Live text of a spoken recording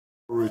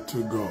Glory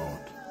to God.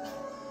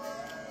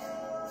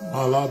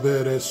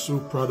 Malabere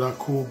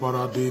supradaku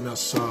baradina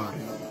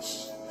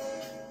sarialas.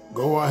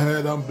 Go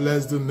ahead and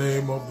bless the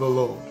name of the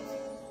Lord.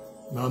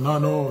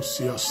 Nanano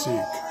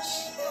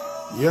siasikas.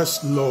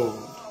 Yes, Lord.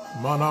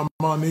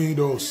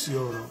 Manamanido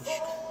siorosh.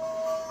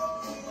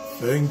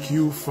 Thank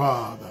you,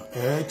 Father.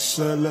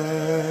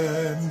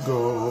 Excellent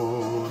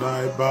God,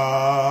 I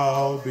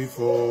bow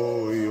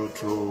before your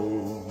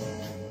throne.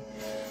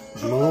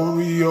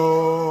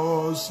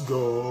 Glorious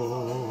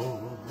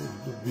God,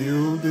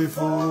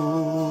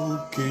 beautiful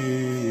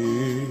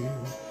King,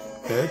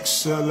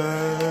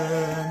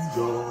 excellent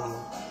God,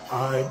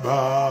 I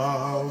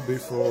bow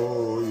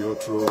before your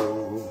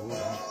throne.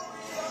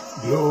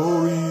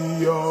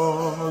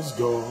 Glorious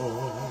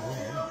God,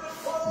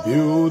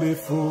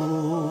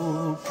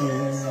 beautiful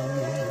King,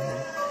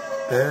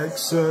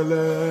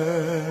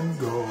 excellent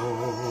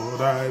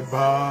God, I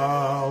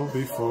bow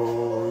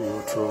before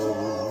your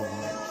throne.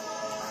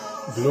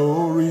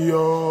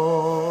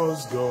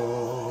 Glorious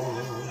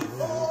God,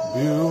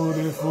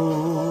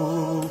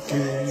 beautiful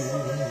King,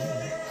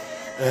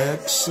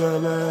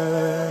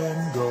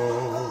 excellent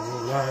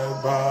God,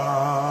 I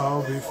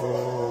bow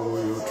before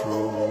your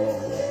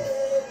throne,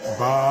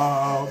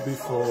 bow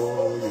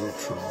before your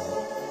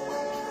throne,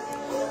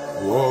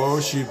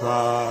 worship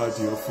at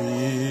your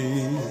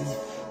feet,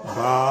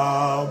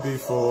 bow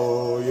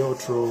before your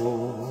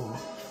throne.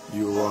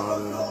 You are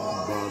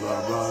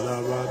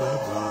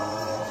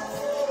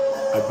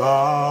I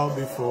bow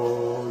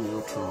before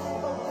your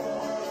throne,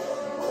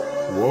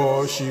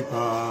 worship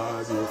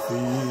at your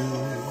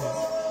feet,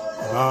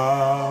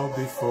 bow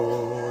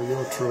before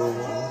your throne.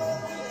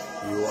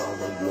 You are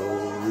the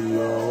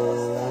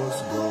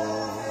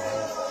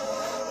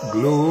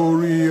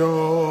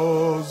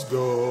glorious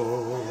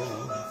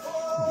God,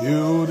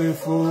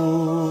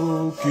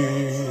 beautiful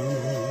King,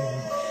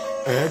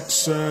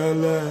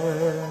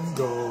 excellent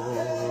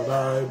God,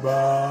 I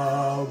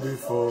bow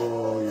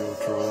before your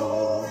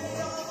throne.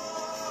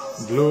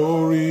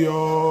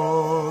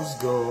 Glorious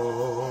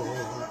God,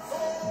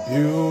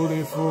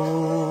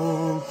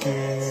 beautiful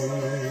King,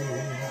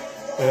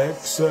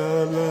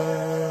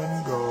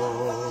 excellent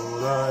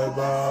God, I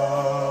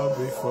bow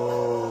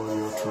before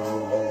your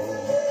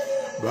throne,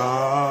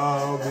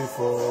 bow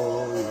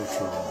before your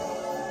throne,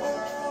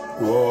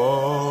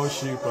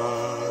 worship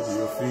at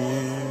your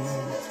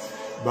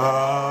feet,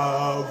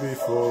 bow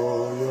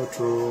before your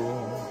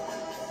throne.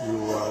 You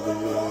are the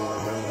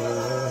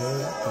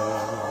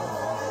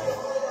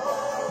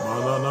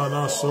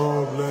Manana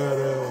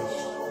sobleres,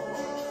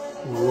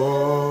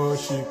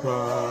 worship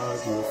at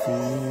your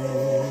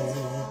feet,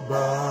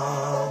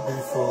 bow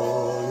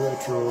before your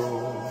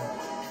throne.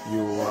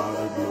 You are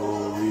the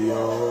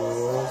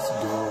glorious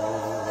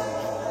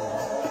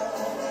God.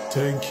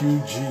 Thank you,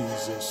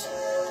 Jesus.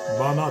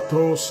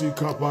 Manatosi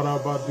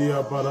kaparabadia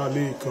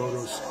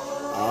baralikoros,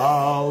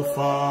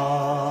 Alpha,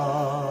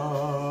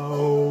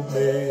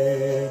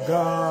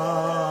 Omega.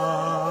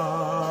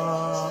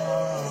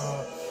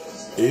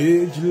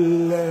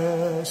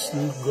 Ageless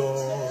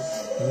God,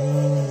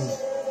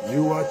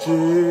 you are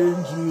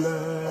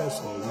changeless,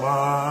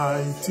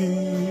 Almighty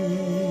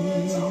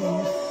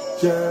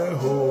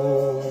Jehovah,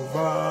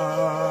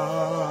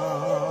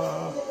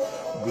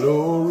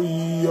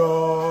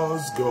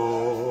 glorious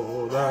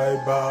God, I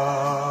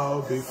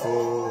bow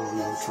before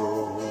your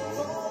throne.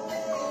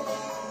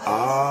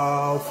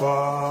 Alpha,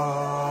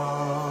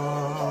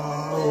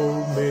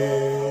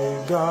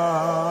 Omega,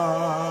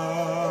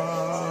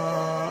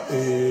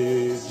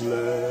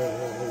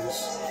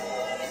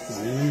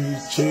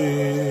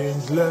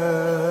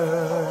 changeless,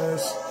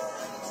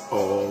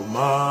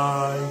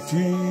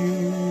 Almighty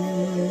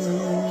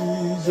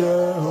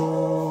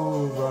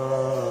Jehovah,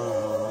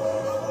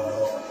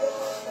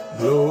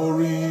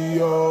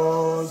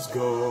 glorious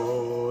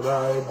God,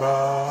 I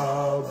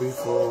bow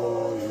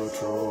before your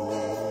throne.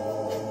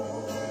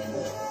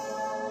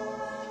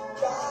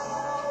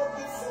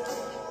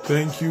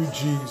 Thank you,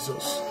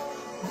 Jesus.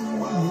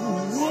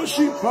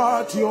 Worship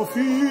at your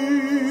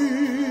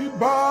feet,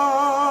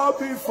 bow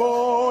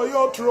before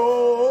your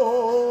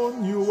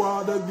throne. You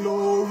are the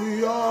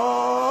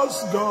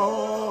glorious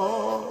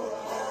God.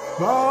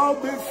 Bow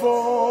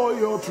before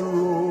your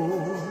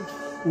throne.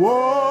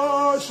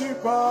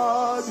 Worship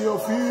at your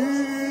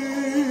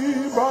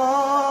feet,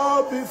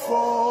 bow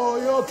before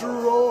your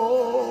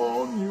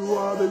throne. You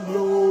are the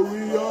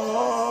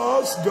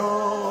glorious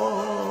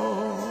God.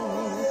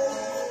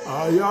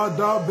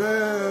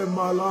 Ayadabe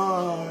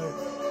malai.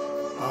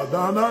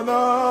 Adana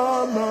na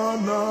na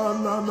na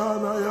na na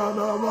na ya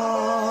na na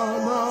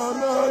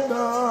na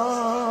na.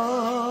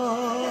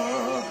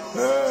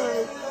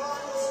 Hey,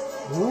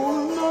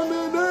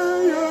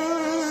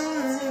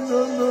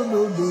 no no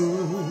no no.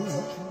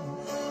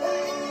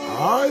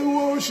 I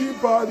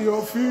worship at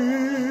your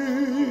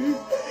feet.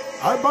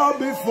 I bow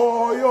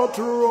before your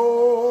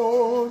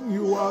throne.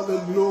 You are the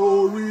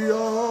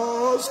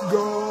glorious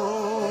God.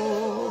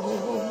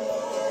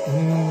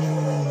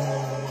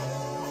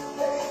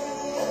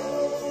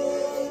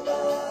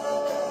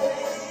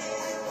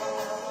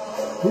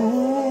 Who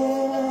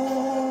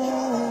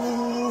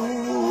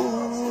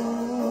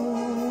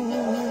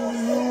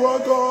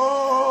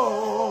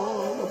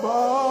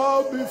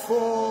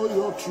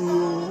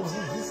throne.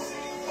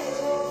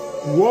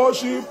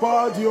 Worship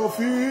at your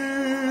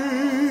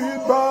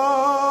feet,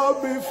 bow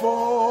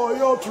before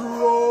your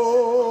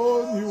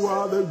throne. You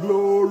are the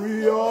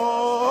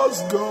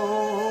glorious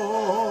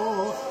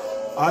God.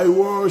 I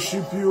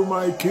worship you,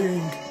 my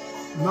King.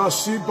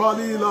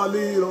 Nasipali la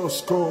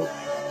lirosko.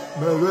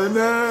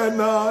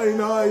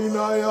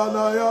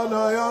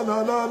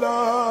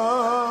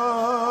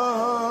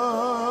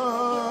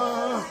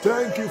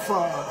 Thank you,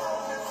 Father,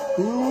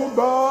 who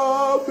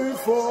bow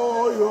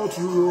before your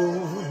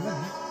throne.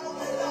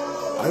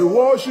 I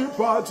worship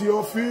at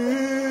your feet.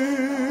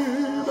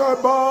 I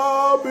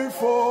bow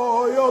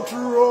before your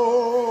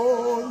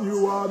throne.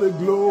 You are the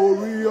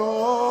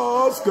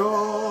glorious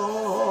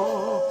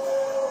God.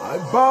 I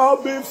bow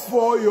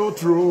before your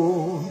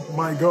throne,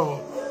 my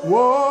God.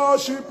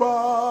 Worship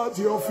at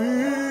your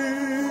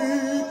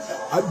feet.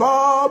 I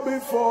bow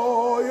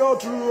before your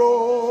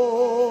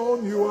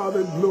throne. You are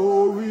the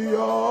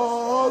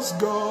glorious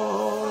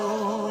God.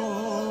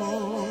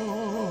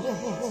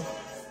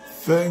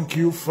 Thank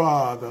you,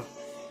 Father.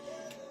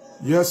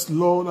 Yes,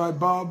 Lord, I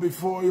bow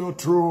before your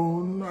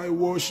throne. I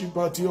worship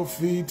at your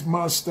feet,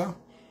 Master.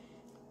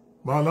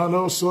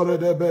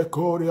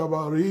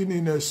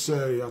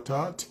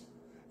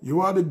 You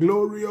are the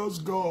glorious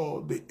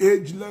God, the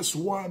ageless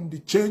one, the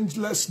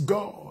changeless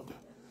God.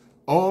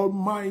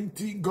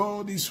 Almighty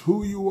God is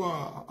who you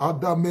are.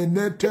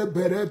 Adamenete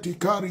bereti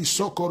kari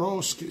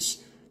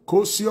sokoroskis.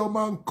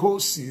 Kosioman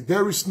kosi.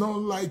 There is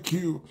none like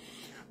you.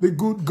 The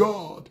good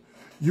God.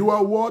 You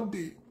are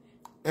worthy.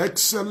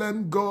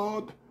 Excellent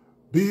God.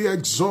 Be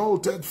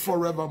exalted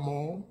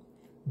forevermore.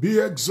 Be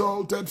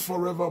exalted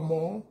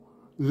forevermore.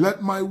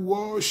 Let my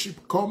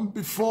worship come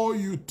before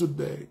you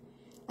today.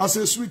 As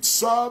a sweet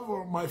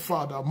savor, my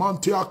Father,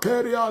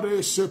 Mantiakeria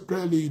re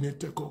seprelini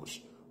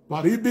tekos.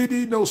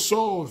 Paribidi no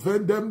so,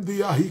 vendem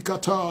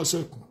diahikatas,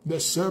 the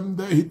sem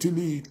de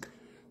hitilik.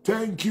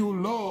 Thank you,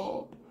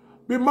 Lord.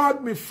 Be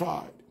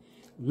magnified.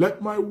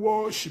 Let my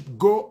worship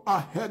go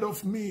ahead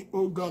of me,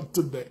 O God,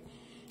 today.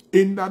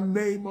 In the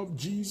name of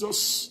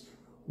Jesus,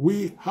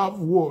 we have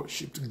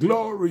worshipped.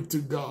 Glory to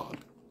God.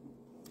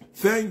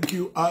 Thank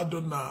you,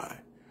 Adonai,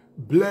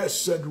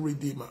 blessed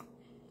Redeemer.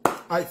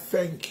 I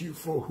thank you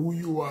for who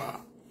you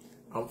are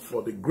and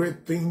for the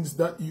great things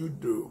that you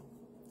do.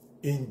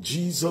 In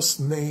Jesus'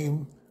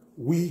 name,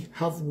 we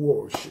have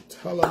worshipped.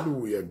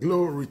 Hallelujah.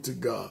 Glory to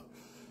God.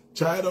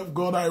 Child of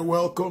God, I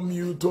welcome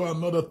you to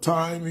another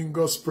time in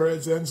God's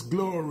presence.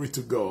 Glory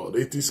to God.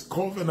 It is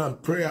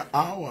covenant prayer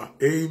hour.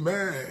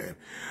 Amen.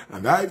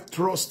 And I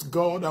trust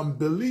God and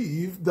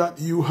believe that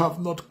you have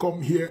not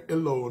come here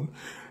alone.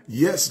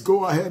 Yes,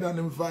 go ahead and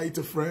invite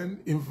a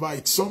friend,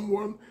 invite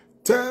someone.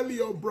 Tell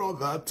your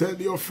brother, tell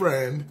your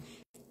friend,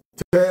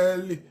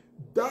 tell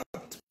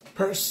that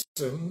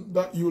person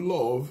that you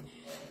love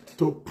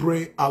to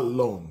pray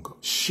along.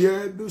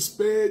 Share this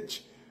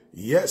page.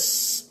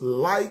 Yes,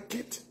 like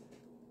it.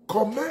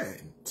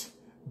 Comment.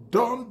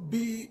 Don't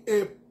be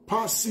a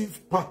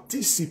passive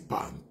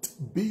participant.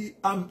 Be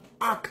an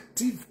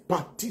active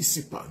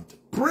participant.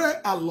 Pray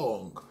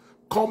along.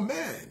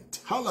 Comment.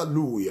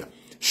 Hallelujah.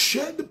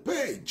 Share the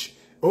page.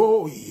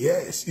 Oh,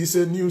 yes, it's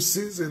a new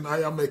season.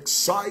 I am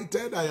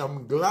excited. I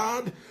am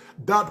glad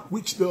that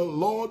which the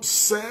Lord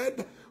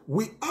said,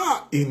 we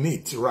are in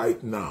it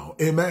right now.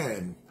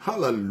 Amen.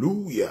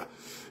 Hallelujah.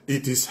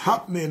 It is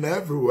happening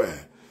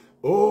everywhere.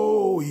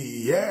 Oh,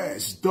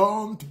 yes.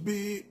 Don't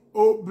be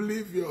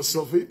oblivious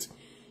of it.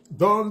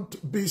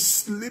 Don't be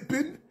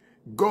sleeping.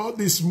 God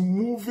is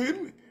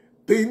moving.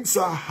 Things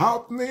are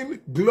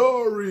happening.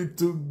 Glory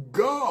to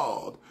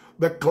God.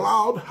 The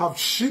cloud have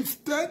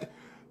shifted.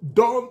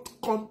 Don't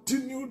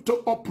continue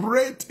to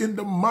operate in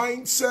the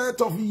mindset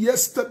of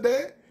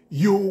yesterday.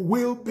 You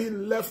will be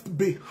left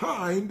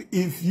behind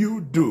if you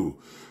do.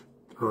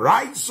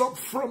 Rise up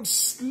from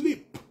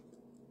sleep.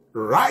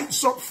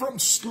 Rise up from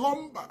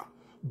slumber.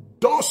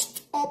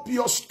 Dust up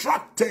your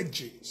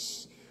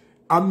strategies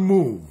and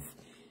move.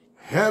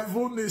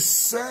 Heaven is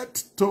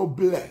set to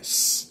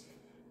bless.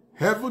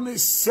 Heaven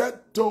is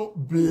set to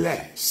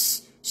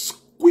bless.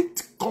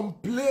 Quit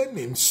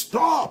complaining.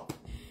 Stop.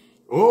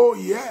 Oh,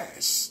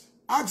 yes.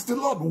 Ask the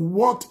Lord,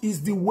 what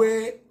is the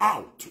way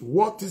out?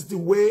 What is the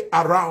way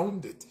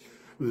around it?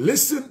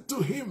 Listen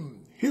to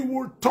him. He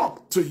will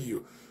talk to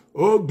you.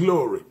 Oh,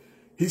 glory.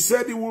 He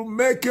said he will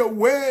make a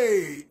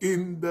way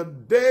in the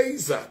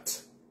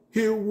desert.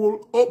 He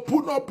will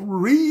open up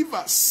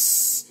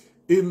rivers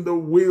in the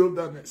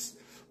wilderness.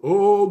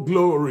 Oh,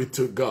 glory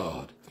to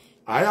God.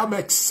 I am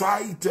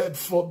excited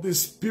for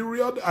this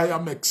period. I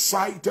am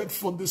excited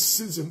for this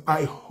season.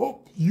 I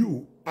hope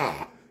you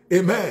are.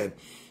 Amen.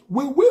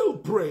 We will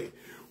pray.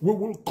 We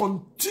will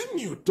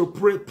continue to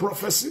pray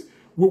prophecy.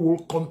 We will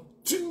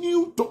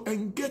continue to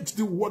engage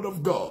the word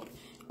of God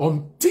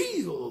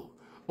until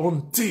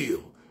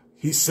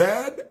he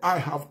said, I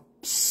have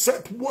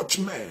set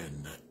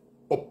watchmen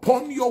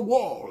upon your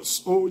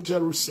walls, O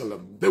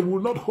Jerusalem. They will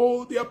not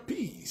hold their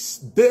peace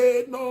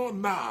day nor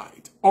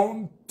night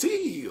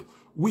until,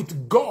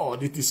 with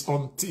God it is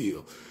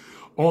until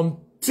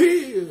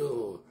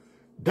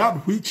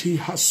that which he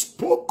has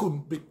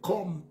spoken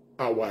become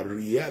our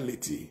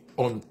reality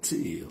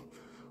until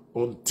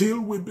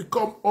we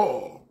become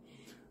all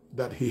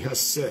that he has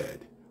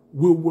said.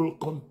 We will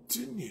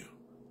continue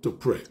to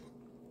pray.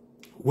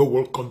 We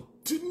will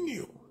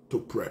continue to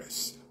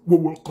press. We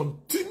will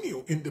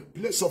continue in the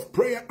place of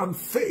prayer and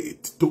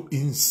faith to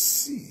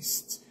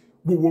insist.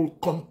 We will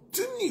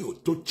continue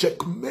to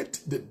checkmate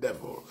the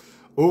devil.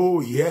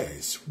 Oh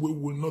yes, we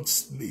will not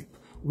sleep.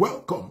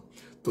 Welcome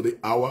to the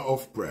hour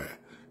of prayer.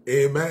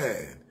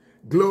 Amen.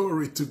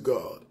 Glory to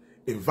God.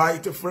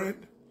 Invite a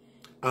friend,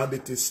 and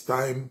it is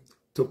time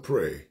to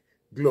pray.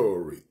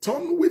 Glory.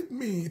 Turn with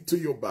me to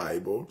your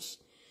Bibles.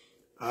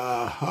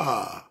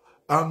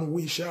 And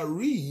we shall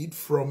read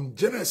from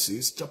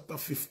Genesis chapter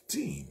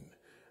 15.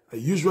 I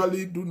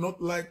usually do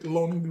not like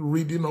long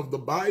reading of the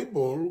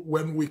Bible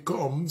when we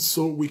come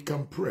so we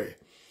can pray,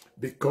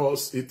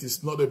 because it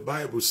is not a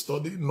Bible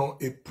study nor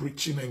a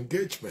preaching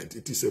engagement.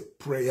 It is a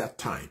prayer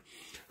time.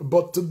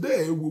 But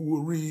today we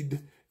will read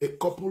a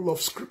couple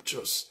of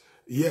scriptures.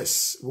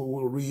 Yes, we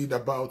will read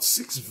about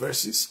 6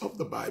 verses of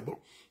the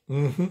Bible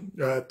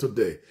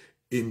today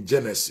in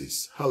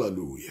Genesis.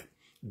 Hallelujah.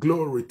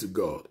 Glory to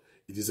God.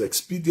 It is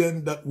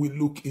expedient that we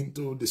look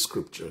into the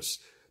scriptures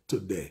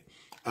today.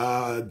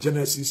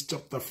 Genesis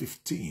chapter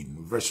 15,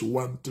 verse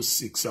 1 to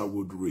 6, I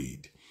would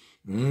read.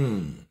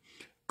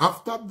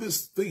 After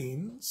these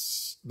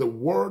things, the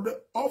word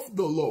of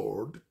the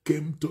Lord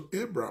came to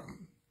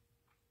Abram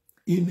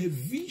in a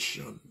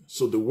vision.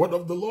 So the word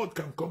of the Lord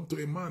can come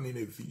to a man in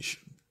a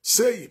vision,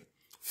 saying,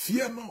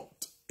 "Fear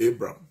not,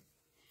 Abram.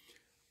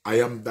 I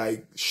am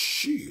thy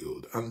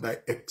shield and thy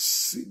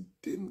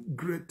exceeding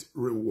great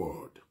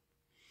reward."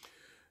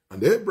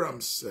 And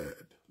Abram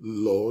said,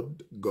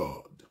 "Lord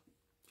God,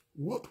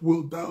 what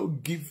wilt thou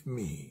give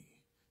me,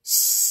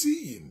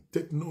 seeing,"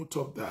 take note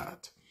of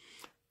that,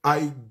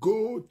 "I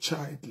go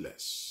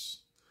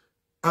childless,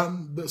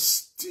 and the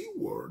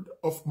steward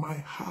of my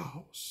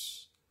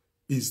house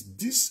is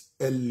this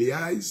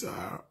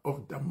Eliezer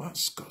of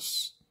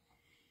Damascus?"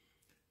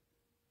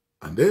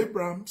 And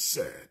Abram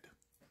said,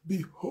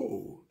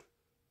 "Behold,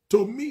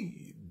 to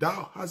me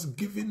thou hast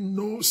given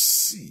no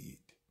seed,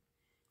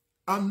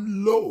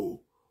 and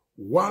lo,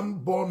 one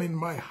born in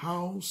my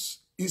house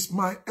is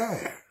my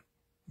heir."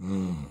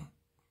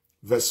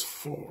 Verse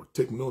 4,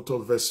 take note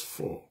of verse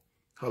 4.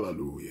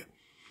 Hallelujah.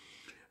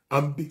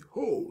 "And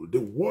behold,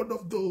 the word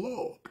of the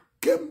Lord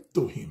came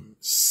to him,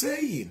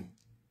 saying,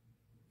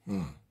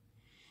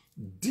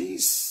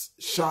 This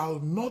shall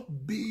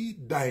not be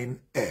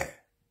thine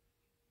heir."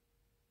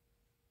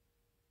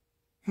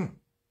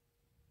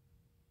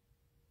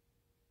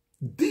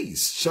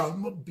 "This shall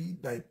not be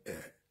thine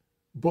heir,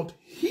 but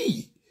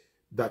he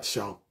that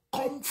shall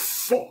come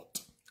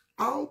forth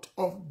out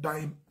of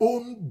thine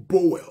own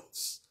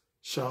bowels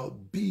shall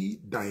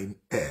be thine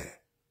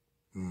heir."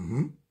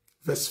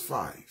 Verse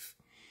 5.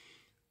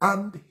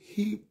 "And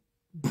he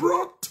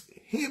brought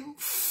him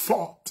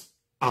forth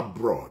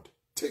abroad."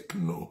 Take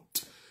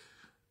note.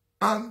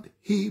 "And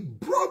he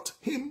brought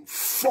him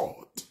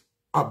forth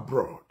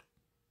abroad,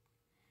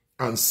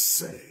 and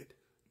said,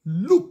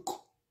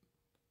 Look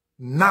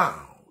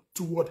now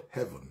toward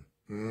heaven,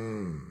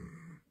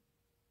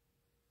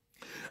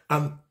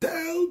 and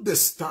tell the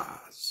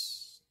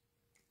stars,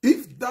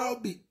 if thou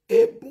be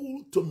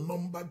able to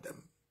number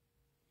them.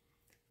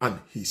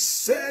 And he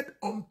said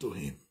unto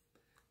him,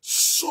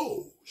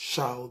 So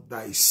shall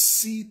thy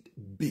seed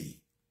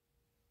be."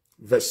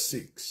 Verse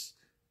 6.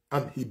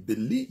 "And he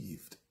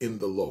believed in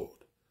the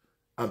Lord,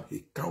 and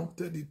he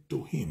counted it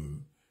to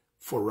him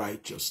for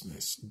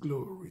righteousness."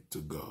 Glory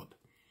to God.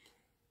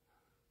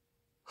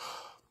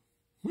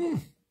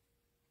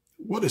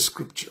 What a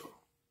scripture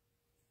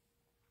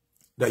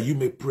that you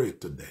may pray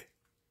today.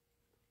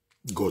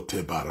 God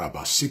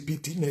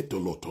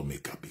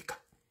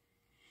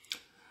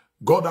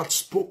had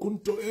spoken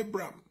to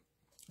Abram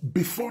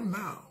before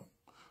now.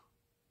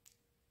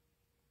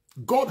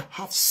 God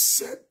had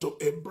said to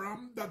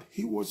Abram that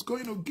he was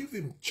going to give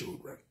him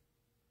children.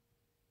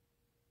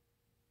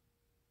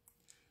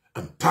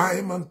 And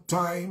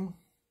time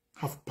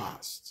have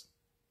passed.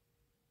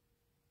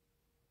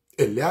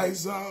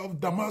 Eliezer of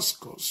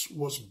Damascus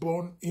was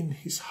born in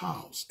his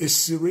house. A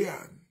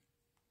Syrian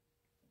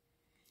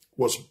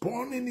was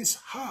born in his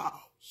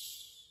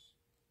house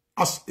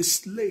as a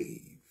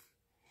slave,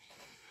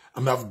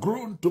 and have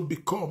grown to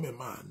become a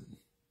man.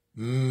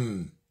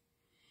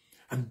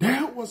 And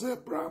there was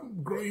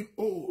Abraham growing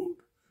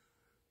old.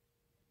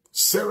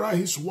 Sarah,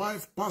 his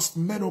wife, past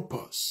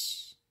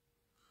menopause,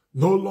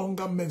 no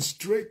longer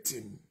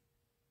menstruating.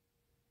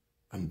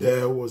 And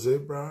there was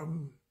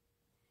Abraham.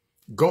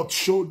 God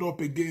showed up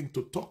again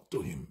to talk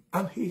to him,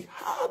 and he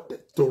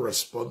had to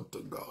respond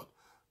to God.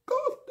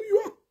 God,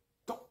 you are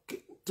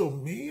talking to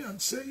me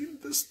and saying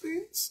these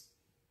things?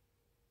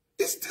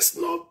 Is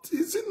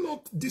it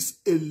not this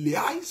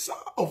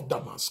Eliezer of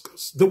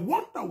Damascus, the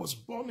one that was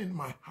born in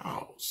my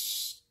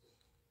house,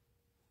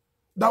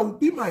 that will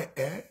be my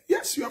heir?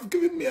 Yes, you have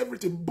given me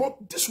everything,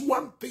 but this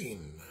one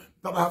thing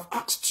that I have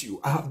asked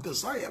you, I have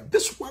desired,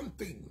 this one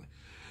thing,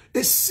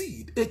 a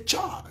seed, a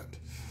child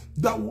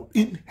that will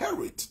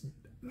inherit,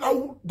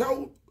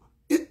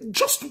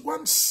 just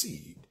one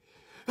seed,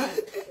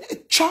 a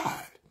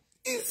child.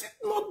 Is it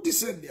not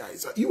this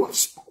Eliezer? You have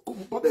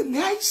spoken, but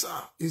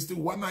Eliezer is the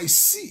one I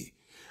see.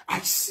 I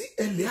see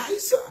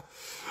Eliezer.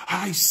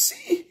 I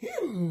see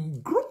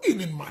him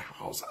growing in my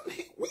house, and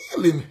he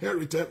will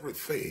inherit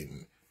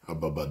everything.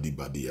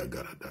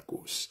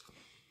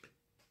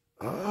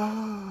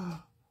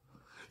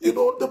 You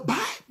know, the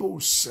Bible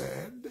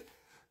said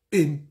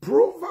in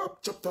Proverbs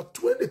chapter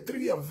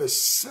 23 and verse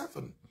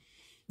 7,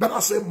 that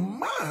as a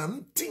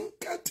man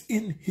thinketh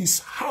in his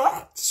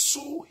heart,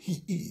 so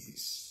he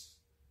is.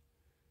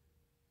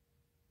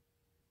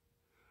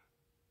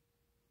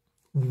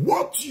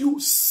 What you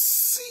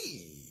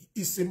see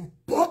is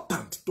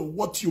important to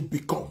what you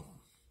become.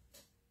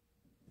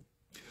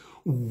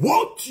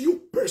 What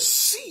you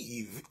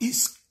perceive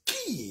is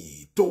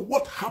key to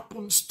what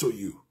happens to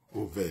you.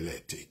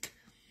 Oveletic.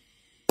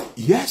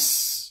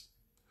 Yes,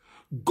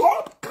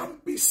 God can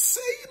be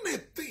saying a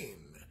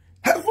thing.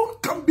 Heaven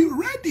can be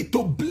ready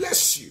to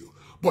bless you.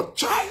 But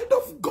child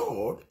of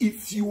God,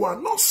 if you are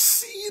not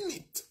seeing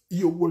it,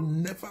 you will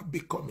never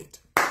become it.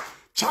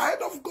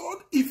 Child of God,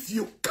 if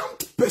you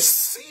can't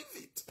perceive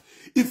it,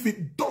 if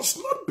it does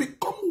not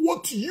become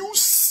what you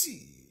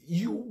see,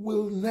 you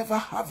will never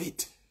have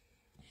it.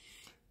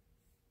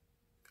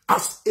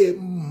 As a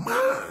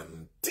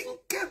man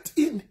thinketh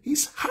in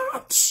his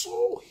heart,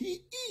 so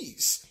he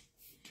is.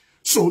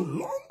 So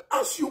long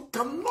as you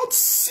cannot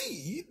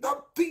see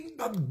that thing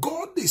that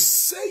God is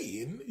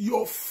saying,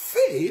 your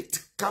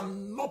faith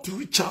cannot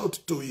reach out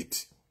to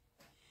it.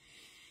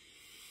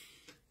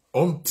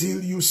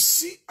 Until you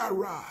see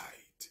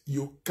aright,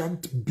 you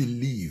can't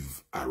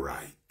believe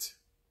aright.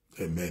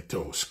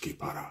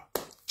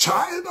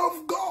 Child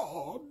of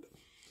God,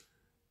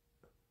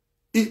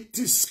 it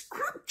is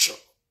scripture.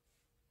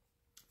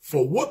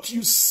 For what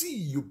you see,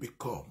 you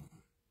become.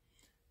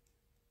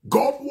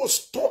 God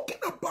was talking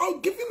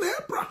about giving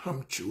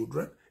Abraham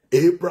children.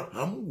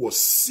 Abraham was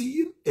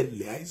seeing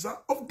Eliezer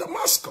of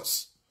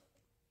Damascus.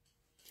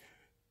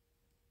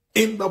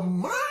 In the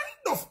mind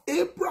of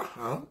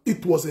Abraham,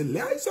 it was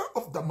Eliezer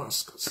of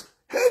Damascus.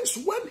 Hence,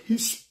 when he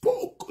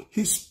spoke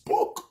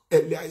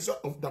Eliezer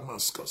of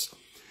Damascus.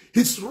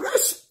 His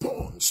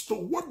response to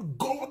what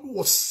God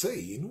was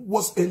saying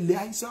was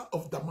Eliezer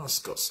of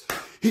Damascus.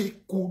 He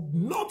could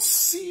not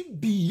see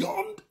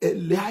beyond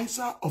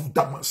Eliezer of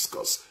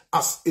Damascus.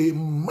 As a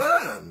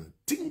man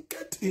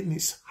thinketh in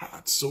his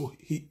heart, so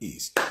he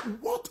is.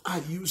 What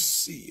are you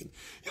seeing?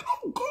 You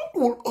know, God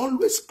will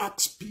always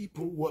ask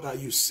people, what are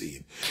you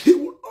seeing? He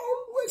will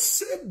always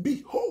say,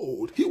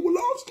 behold. He will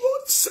also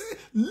say,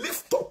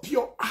 lift up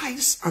your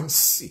eyes and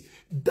see.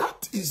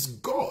 That is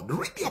God.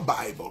 Read your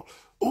Bible.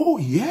 Oh,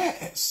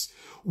 yes.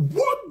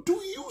 What do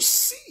you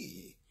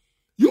see?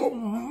 Your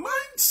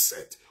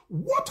mindset.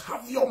 What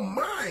have your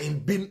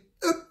mind been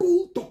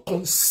able to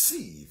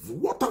conceive?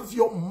 What have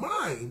your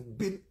mind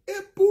been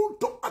able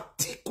to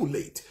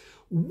articulate?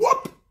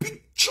 What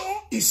picture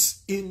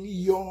is in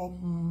your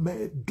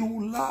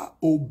medulla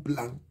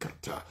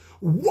oblongata?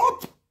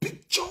 What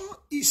picture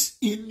is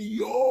in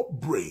your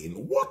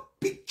brain? What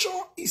picture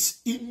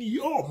is in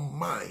your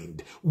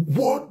mind?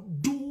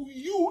 What do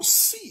you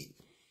see?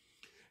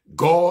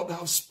 God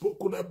has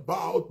spoken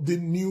about the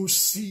new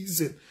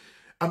season,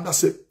 and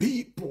as a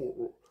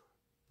people,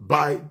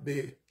 by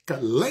the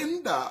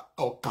calendar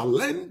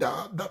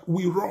that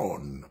we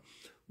run,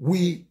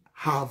 we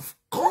have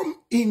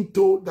come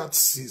into that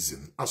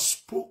season as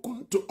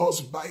spoken to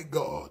us by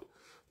God.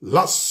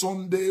 Last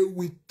Sunday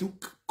we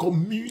took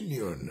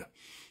communion.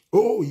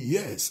 Oh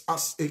yes,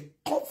 as a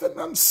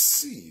covenant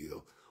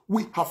seal,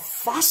 we have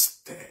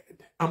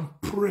fasted and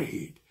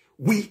prayed.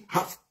 We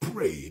have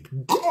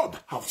prayed. God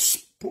has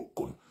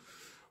spoken.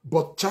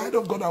 But child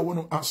of God, I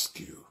want to ask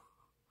you,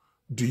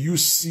 do you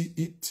see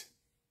it?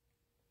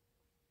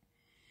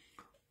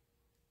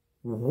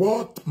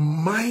 What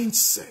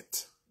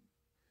mindset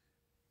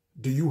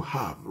do you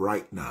have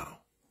right now?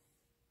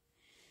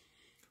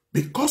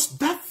 Because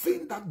that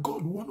thing that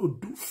God wants to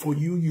do for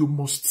you, you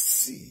must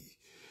see.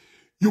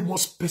 You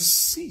must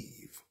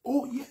perceive.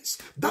 Oh yes,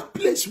 that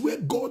place where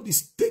God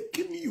is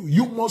taking you,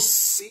 you must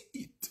see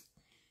it.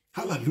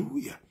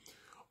 Hallelujah.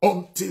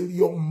 Until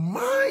your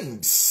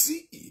mind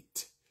see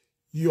it,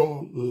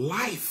 your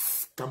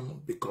life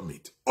cannot become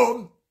it.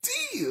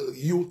 Until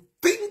you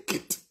think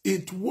it,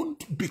 it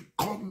won't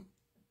become.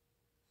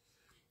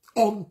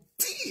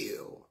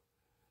 Until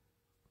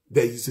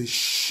there is a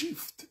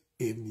shift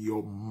in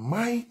your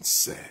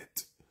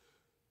mindset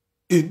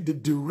in the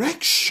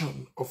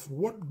direction of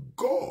what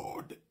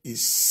God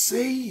is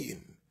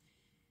saying,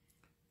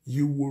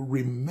 you will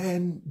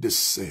remain the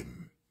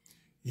same.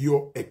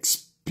 Your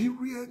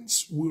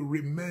experience will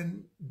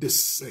remain the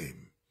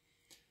same.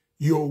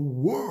 Your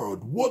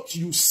word, what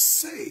you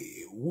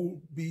say,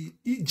 will be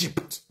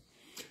Egypt.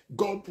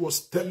 God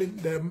was telling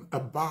them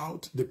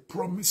about the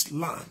promised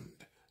land.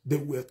 They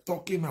were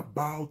talking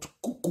about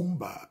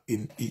cucumber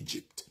in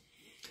Egypt.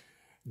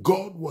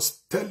 God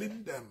was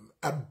telling them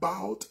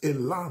about a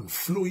land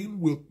flowing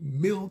with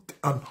milk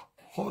and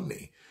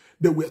honey.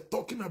 They were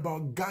talking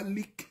about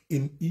garlic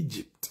in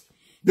Egypt.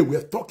 They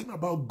were talking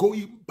about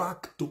going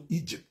back to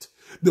Egypt.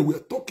 They were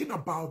talking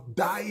about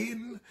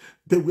dying.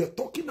 They were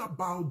talking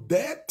about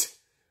death,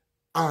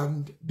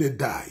 and they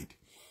died.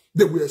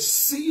 They were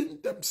seeing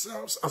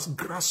themselves as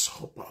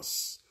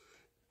grasshoppers.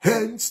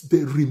 Hence,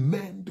 they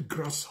remained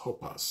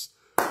grasshoppers.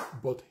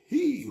 But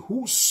he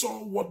who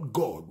saw what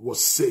God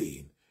was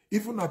saying,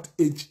 even at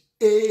age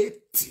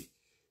 80,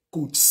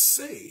 could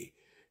say,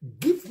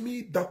 give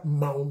me that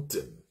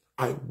mountain.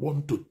 I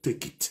want to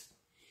take it.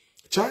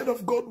 Child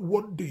of God,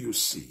 what do you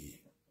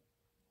see?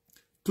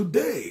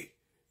 Today,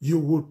 you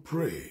will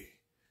pray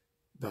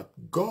that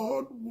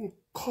God will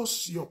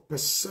cause your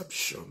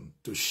perception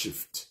to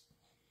shift.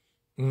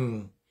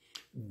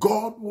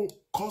 God will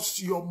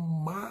cause your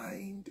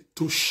mind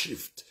to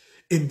shift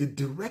in the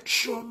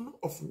direction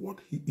of what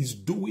he is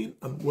doing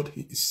and what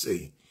he is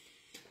saying.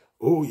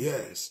 Oh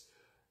yes,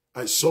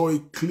 I saw a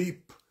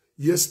clip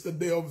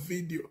yesterday of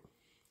video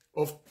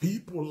of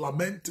people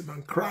lamenting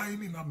and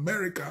crying in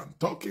America and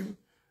talking.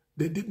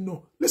 They didn't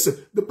know.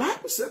 Listen, the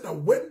Bible said that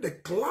when the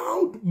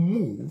cloud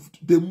moved,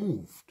 they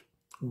moved.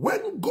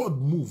 When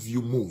God moves,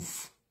 you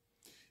move.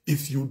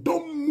 If you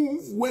don't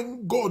move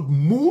when God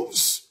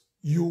moves,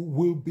 you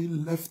will be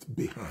left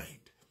behind.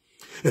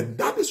 And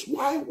that is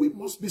why we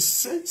must be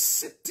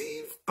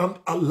sensitive and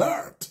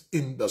alert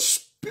in the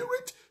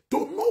spirit to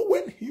know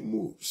when he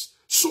moves,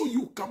 so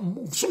you can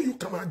move, so you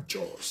can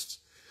adjust.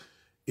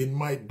 In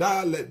my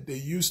dialect, they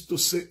used to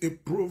say a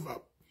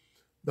proverb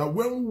that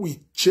when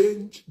we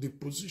change the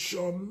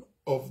position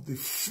of the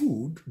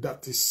food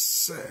that is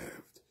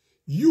served,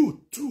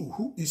 you too,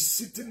 who is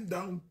sitting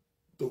down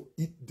to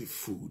eat the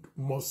food,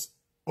 must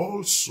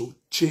also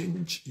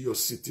change your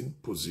sitting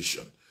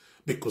position.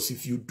 Because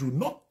if you do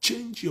not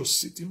change your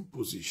sitting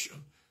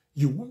position,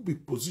 you won't be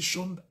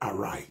positioned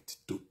aright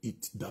to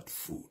eat that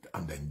food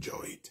and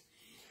enjoy it.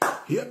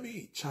 Hear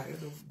me,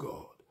 child of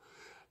God.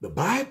 The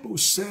Bible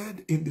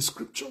said in the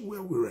scripture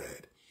where we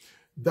read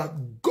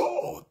that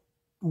God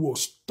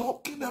was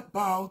talking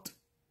about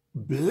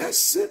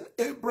blessing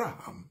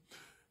Abraham.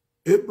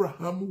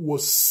 Abraham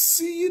was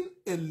seeing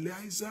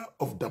Eliezer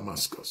of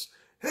Damascus.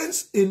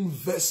 Hence, in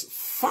verse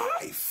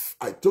 5,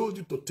 I told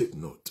you to take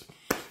note.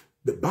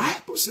 The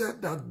Bible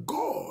said that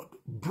God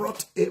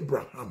brought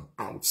Abraham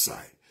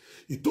outside.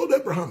 He told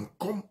Abraham,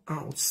 come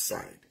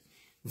outside.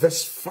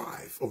 Verse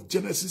 5 of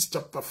Genesis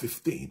chapter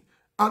 15.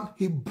 And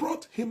he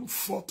brought him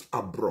forth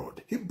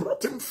abroad. He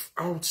brought him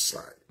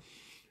outside.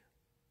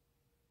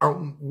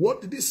 And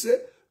what did he say?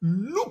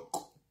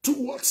 Look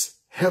towards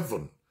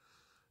heaven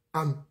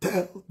and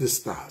tell the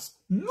stars.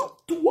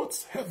 Look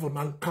towards heaven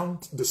and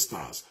count the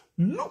stars.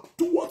 Look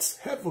towards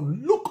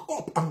heaven. Look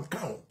up and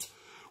count.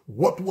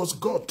 What was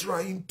God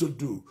trying to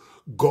do?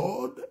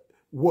 God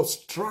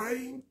was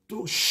trying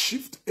to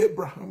shift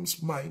Abraham's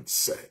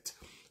mindset.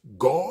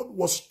 God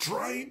was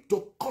trying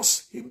to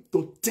cause him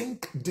to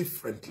think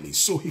differently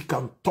so he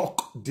can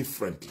talk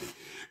differently.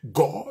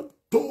 God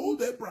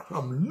told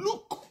Abraham,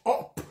 look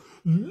up,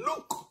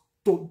 look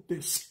to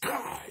the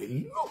sky,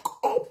 look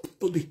up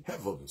to the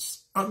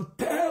heavens and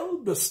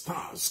tell the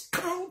stars,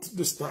 count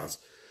the stars.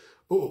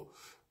 Oh,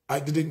 I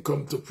didn't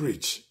come to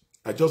preach.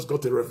 I just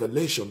got a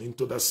revelation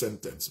into that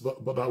sentence,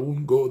 but I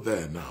won't go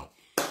there now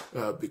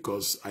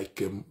because I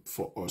came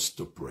for us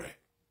to pray.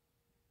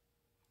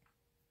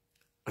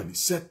 And he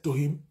said to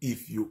him,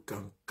 if you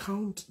can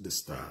count the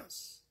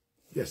stars.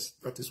 Yes,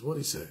 that is what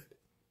he said.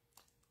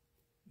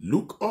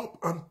 Look up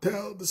and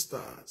tell the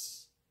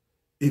stars,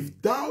 if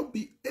thou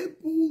be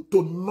able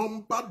to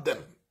number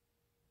them.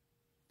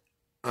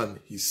 And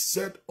he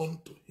said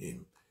unto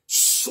him,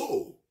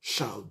 so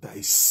shall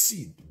thy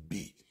seed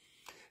be.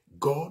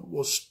 God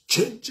was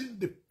changing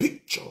the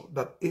picture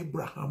that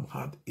Abraham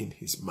had in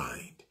his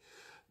mind.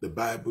 The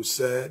Bible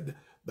said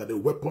that the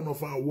weapon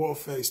of our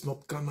warfare is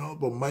not carnal,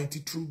 but mighty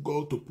through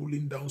God to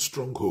pulling down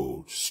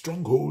strongholds.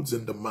 Strongholds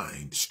in the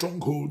mind.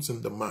 Strongholds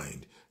in the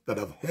mind that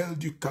have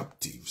held you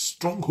captive.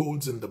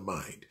 Strongholds in the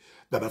mind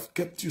that have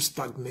kept you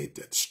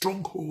stagnated.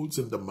 Strongholds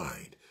in the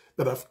mind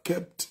that have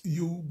kept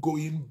you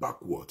going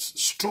backwards.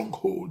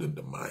 Stronghold in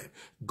the mind.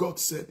 God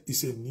said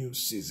it's a new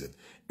season.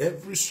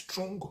 Every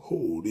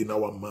stronghold in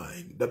our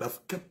mind that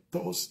have kept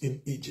us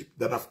in Egypt,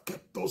 that have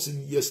kept us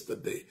in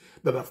yesterday,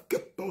 that have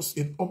kept us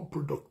in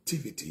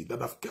unproductivity,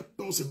 that have kept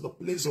us in the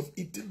place of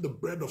eating the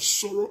bread of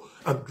sorrow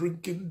and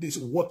drinking this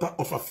water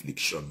of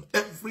affliction.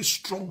 Every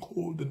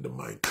stronghold in the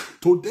mind.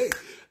 Today,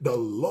 the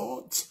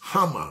Lord's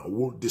hammer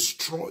will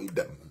destroy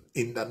them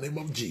in the name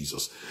of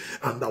Jesus.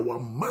 And our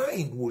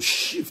mind will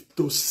shift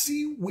to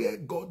see where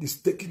God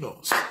is taking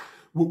us.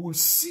 We will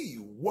see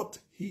what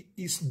he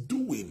is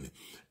doing,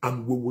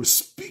 and we will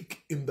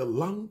speak in the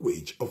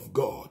language of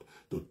God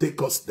to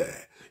take us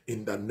there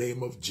in the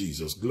name of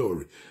Jesus.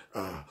 Glory.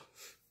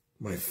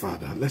 My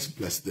Father, let's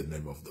bless the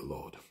name of the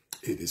Lord.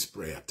 It is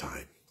prayer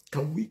time.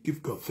 Can we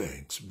give God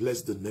thanks?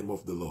 Bless the name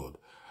of the Lord.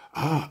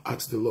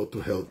 Ask the Lord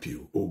to help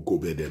you. O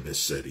gobedebe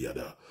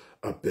seriada.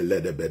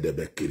 Apelede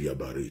bedebe kiria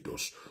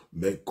baritos.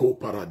 Meko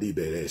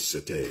paradibere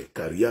sete.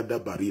 Kariada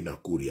barina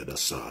kuriada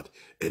sad.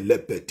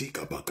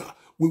 Elepetika baka.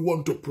 We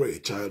want to pray,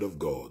 child of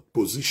God.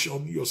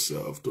 Position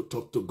yourself to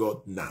talk to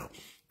God now.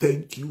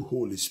 Thank you,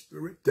 Holy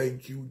Spirit.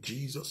 Thank you,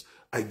 Jesus.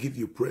 I give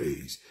you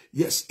praise.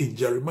 Yes, in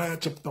Jeremiah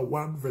chapter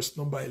 1, verse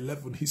number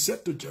 11, he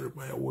said to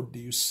Jeremiah, what do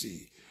you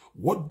see?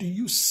 What do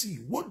you see?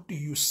 What do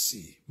you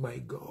see, my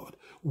God?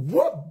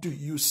 What do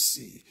you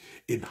see?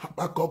 In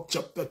Habakkuk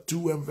chapter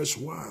 2 and verse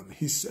 1,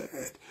 he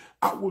said,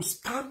 I will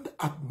stand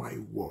at my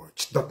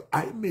watch that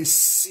I may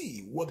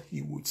see what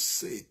he would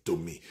say to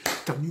me.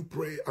 Can you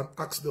pray and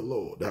ask the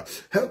Lord,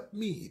 help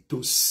me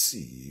to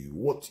see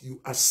what you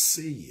are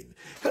saying.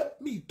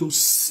 Help me to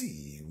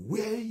see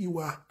where you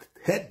are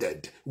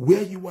headed,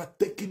 where you are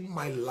taking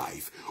my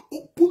life.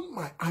 Open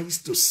my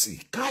eyes to see.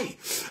 Kai,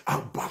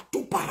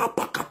 abatu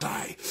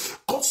parapakatai.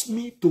 Cause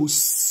me to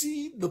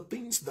see the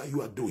things that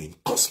you are doing.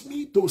 Cause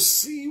me to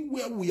see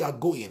where we are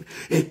going.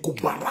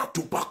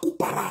 Ekubaratu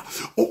bakupara.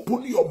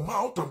 Open your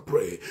mouth and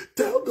pray.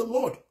 Tell the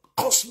Lord,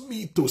 cause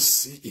me to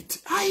see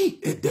it. Ai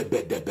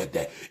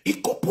edebedebede.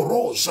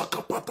 Ikoporo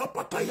zakapata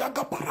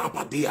patayaga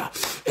parabadia.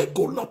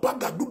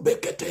 Egolapaga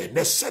dubekete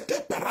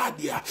nesete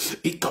paradia.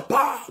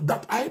 Ikapa,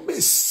 that I may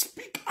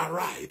speak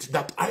aright,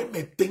 that I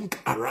may think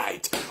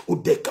aright.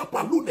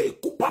 Udekapalune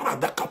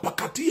kuparada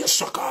kapakatia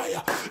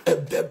sakaya.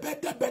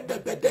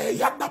 Edebedebedebede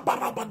yada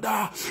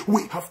barabada.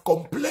 We have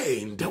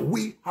complained.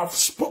 We have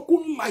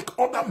spoken like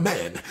other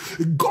men.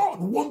 God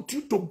wants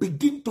you to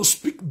begin to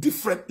speak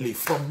differently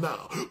from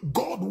now.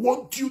 God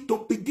wants you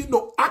to begin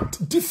to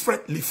act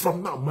differently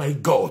from now, my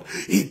God.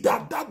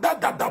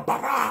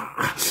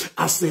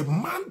 As a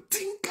man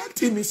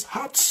thinketh in his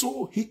heart,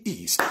 so he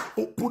is.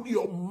 Open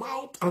your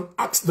mouth and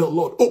ask the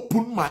Lord,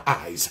 open my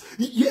eyes.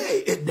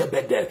 Yea,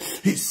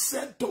 he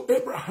said to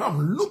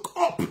Abraham, look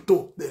up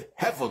to the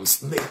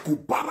heavens.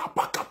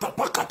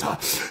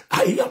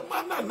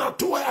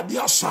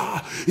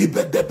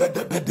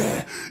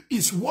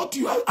 Is what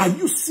you are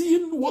you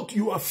seeing what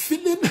you are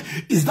feeling?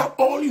 Is that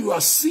all you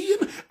are seeing?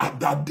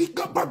 And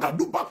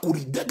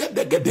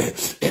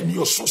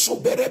your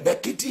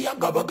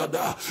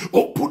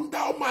open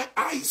down my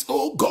eyes,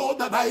 oh God,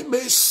 that I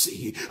may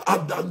see.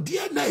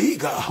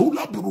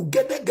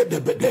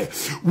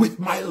 With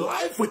my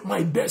life, with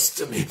my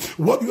destiny,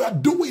 what you are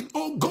doing,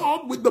 oh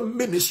God, with the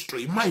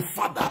ministry, my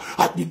Father,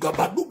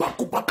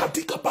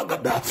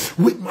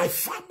 with my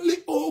family,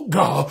 oh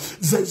God,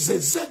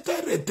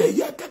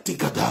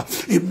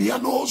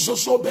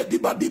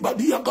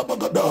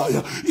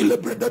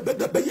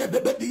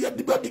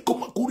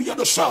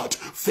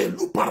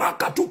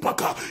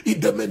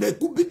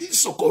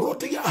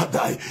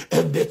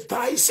 and the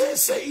thigh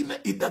saying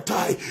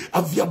idatai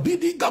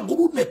aviabidi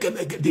gaguru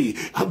nekenegedi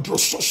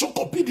andrososo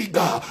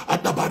kopidiga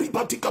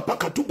adabaribatika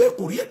pakatube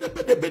kuriene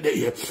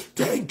bedebede.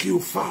 Thank you,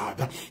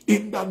 Father,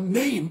 in the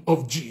name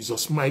of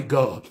Jesus, my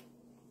God.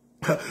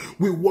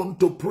 We want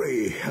to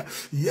pray.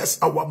 Yes,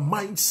 our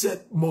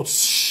mindset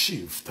must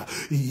shift.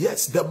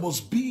 Yes, there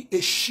must be a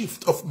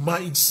shift of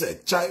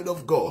mindset, child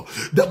of God.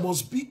 There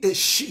must be a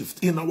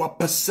shift in our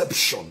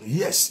perception.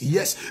 Yes,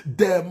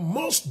 there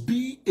must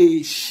be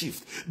a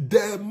shift.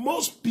 There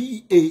must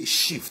be a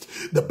shift.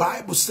 The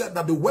Bible said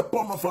that the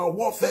weapon of our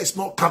warfare is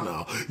not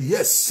carnal.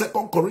 Yes,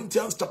 2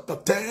 Corinthians chapter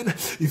 10,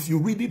 if you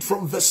read it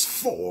from verse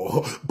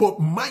 4,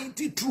 but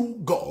mighty through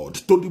God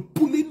to the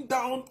pulling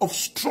down of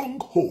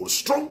strongholds.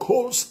 Strongholds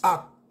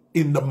are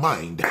in the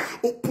mind.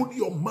 Open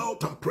your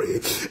mouth and pray.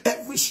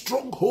 Every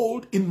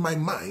stronghold in my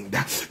mind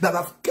that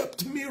have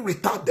kept me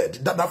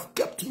retarded, that have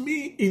kept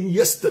me in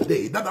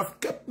yesterday, that have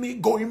kept me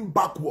going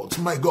backwards,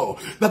 my God,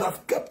 that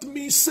have kept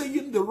me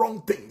saying the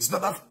wrong things,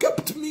 that have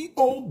kept me,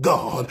 oh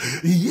God,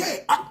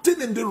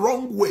 acting in the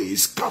wrong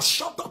ways.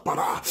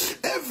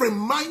 Every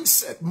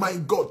mindset, my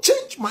God,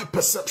 change my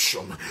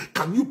perception.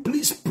 Can you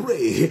please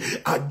pray?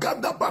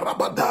 Agada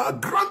barabada,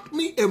 grant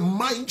me a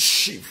mind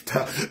shift.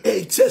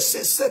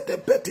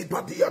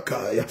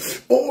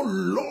 Oh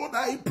Lord,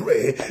 I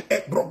pray,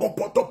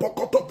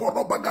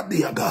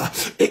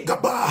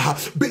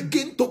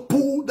 begin to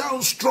pull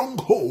down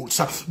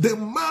strongholds.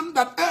 Demand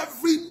that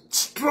every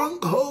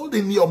stronghold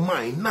in your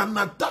mind,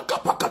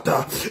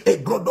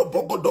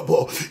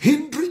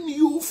 hindering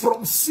you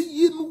from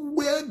seeing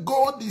where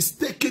God is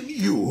taking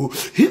you,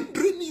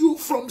 hindering you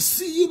from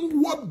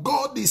seeing what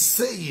God is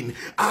saying.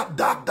 Every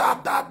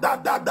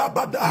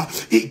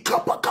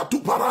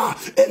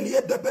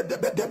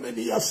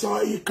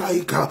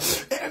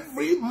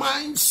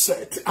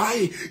mindset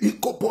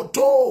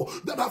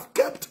that have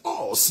kept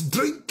us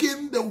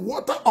drinking the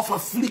water of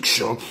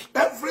affliction,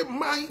 every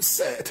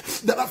mindset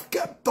that have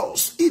kept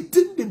us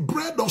eating the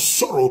bread of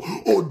sorrow,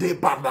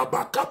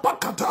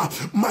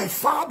 my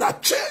Father,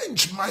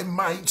 change my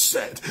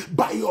mindset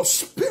by your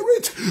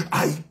Spirit.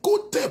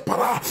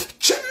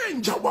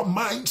 Change our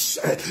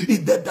mindset.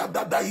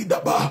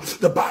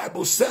 The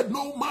Bible said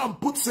no man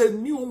puts a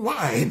new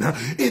wine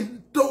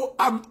into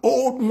an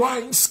old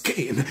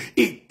wineskin.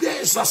 It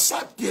is a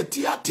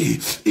satiety.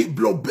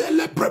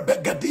 Iblobele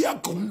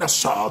prebegadia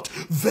kunasat.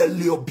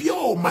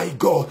 Veliobio, my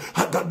God.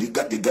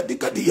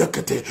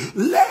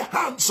 Lay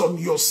hands on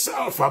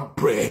yourself and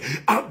pray.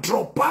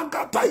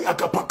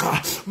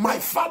 My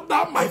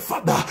Father, my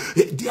Father.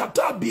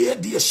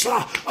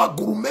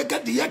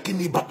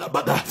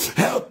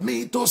 Help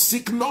me to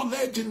seek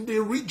knowledge in the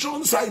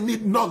regions I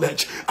need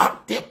knowledge.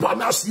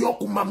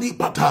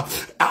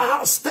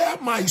 Stir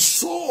my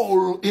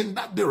soul in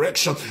that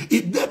direction.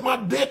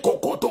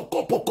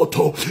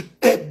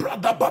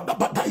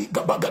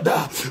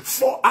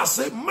 For as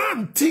a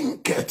man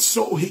thinketh,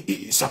 so he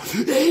is.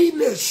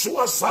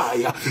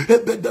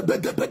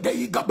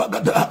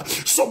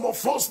 Some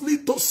of us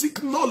need to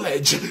seek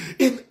knowledge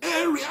in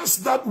areas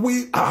that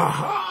we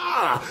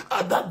are.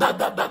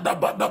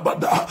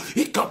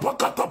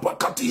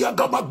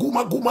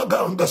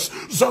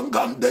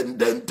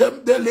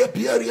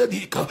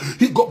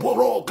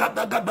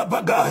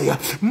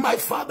 My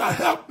Father,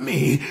 help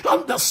me.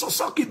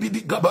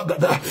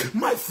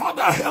 My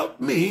Father, help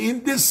me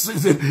in this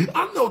season.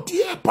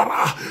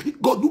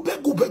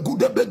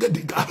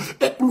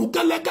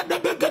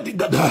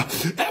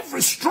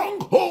 Every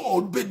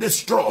stronghold be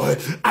destroyed.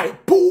 I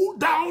pull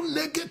down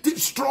negative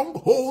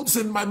strongholds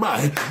in my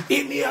mind.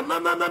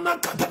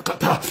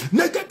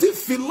 Negative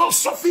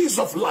philosophies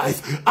of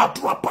life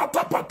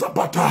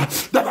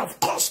that have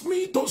caused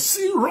me to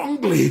see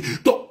wrongly,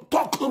 to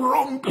talk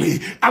wrongly,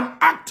 and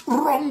act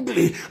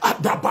wrongly.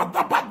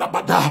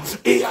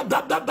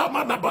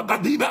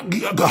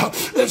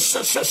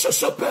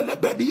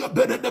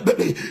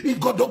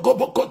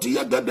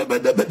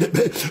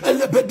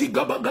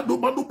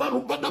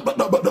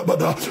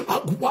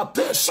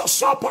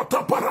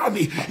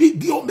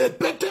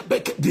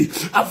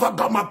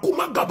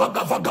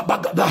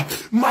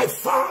 My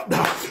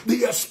Father,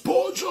 the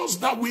exposures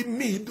that we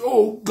need,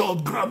 oh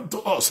God, grant to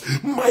us.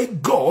 My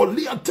God,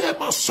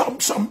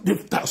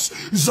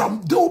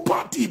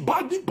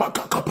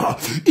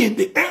 in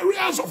the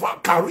areas of our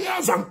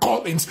careers and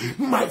callings,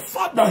 my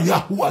Father,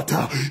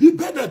 Yahuwah, you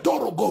better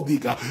go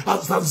bigger.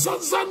 As the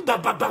Zazanda,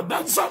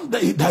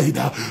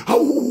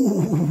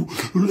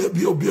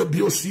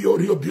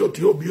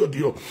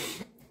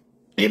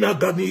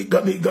 Inagani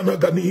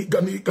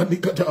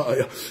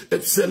kataya.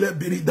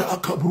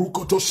 Celebrida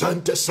kabrukoto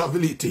sante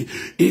savility.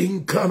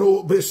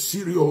 Inkano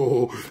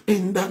besirio.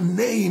 In the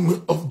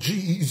name of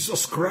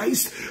Jesus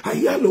Christ.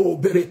 Ayalo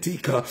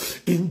beretika.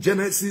 In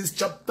Genesis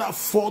chapter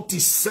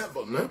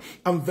 47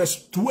 and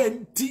verse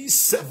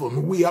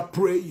 27, we are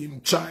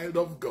praying, child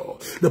of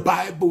God. The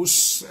Bible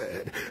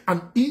said,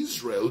 and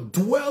Israel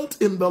dwelt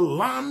in the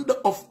land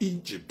of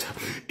Egypt,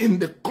 in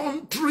the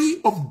country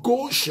of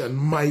Goshen,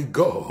 my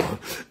God,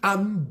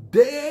 and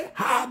they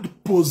had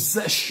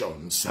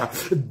possessions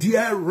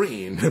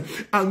therein,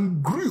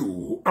 and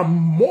grew and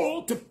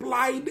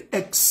multiplied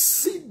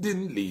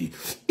exceedingly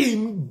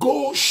in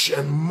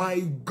Goshen, my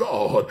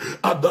God.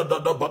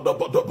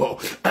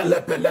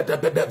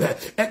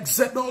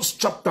 Exodus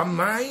chapter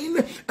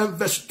 9 and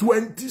verse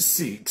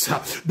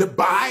 26. The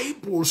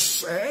Bible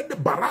said,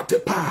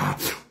 Baratepa,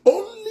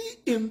 only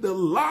in the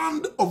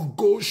land of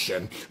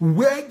Goshen,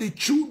 where the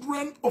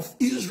children of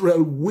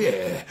Israel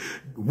were,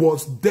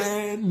 was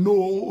there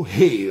no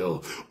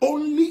hail.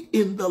 Only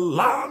in the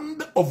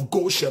land of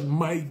Goshen,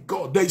 my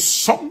God. There's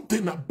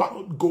something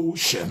about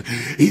Goshen.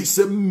 It's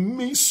a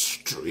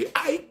mystery.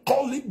 I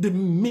call it the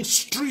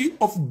mystery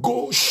of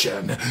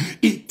Goshen.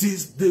 It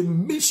is the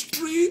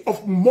mystery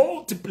of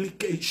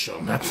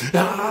multiplication.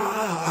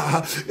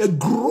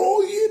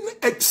 Growing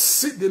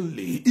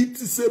exceedingly.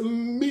 It is a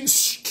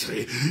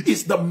mystery.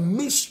 It's the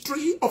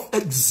mystery of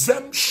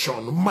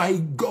exemption, my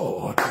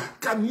God.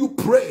 Can you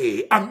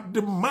pray and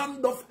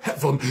demand of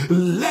heaven,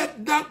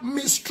 let that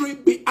mystery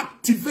be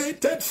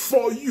activated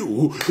for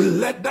you.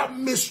 Let that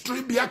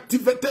mystery be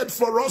activated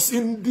for us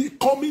in the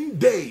coming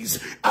days.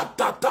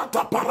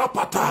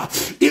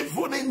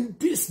 Even in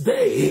this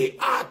day,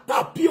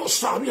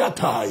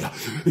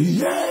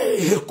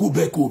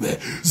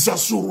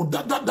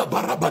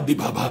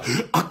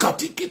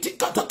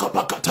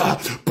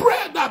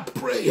 pray that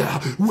prayer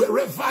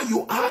wherever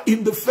you are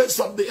in the face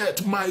of the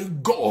earth, my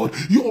God.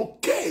 Your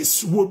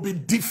case will be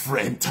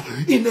different.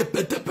 In a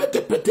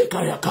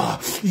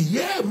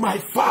yeah, my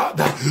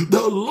Father,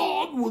 the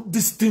Lord will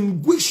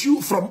distinguish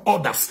you from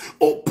others.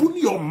 Open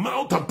your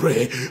mouth and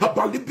pray.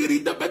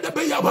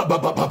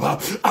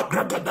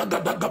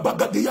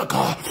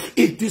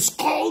 It is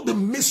called the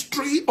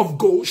mystery of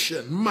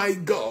Goshen, my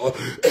God.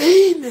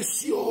 In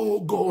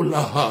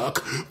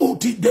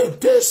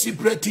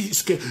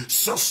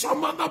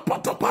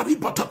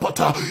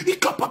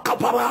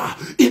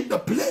the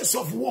place place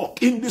of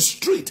work, in the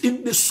street,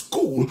 in the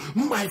school.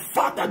 My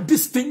Father,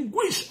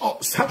 distinguish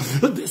us.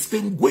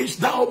 Distinguish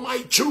thou my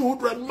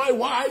children, my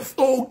wife,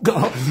 oh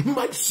God,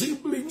 my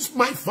siblings,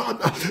 my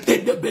Father.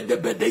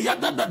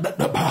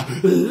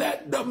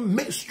 Let the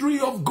mystery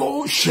of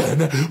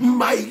Goshen,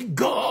 my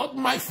God,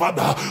 my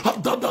Father,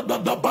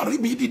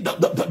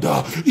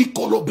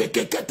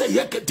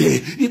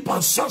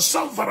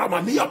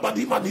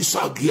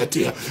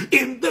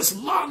 in this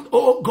land,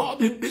 oh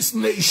God, in this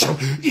nation,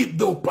 in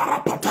the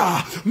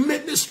parapata,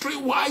 ministry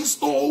wise,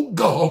 oh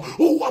God,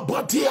 oh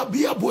abatia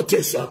bia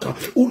botesaka,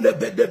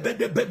 ulebede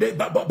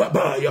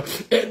bababaya,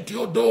 and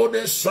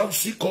Theodore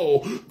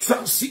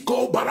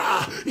Sansiko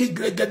bara,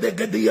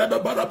 igregedegediana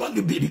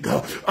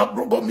barabalibiriga,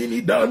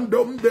 abrogomini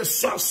dandom de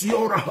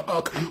Sasiora,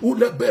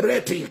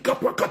 ulebereti,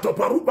 kapakato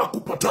paruba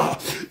kupata,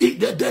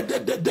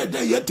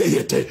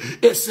 yete,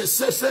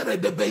 esesere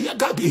de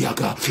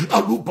beyagagiaga,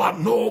 aluba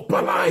no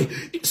palai,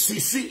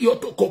 sisi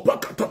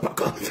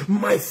yotokopakatapaka,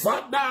 my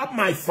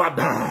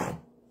Father.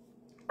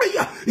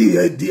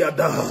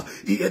 Iediada,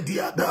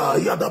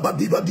 yada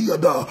badiva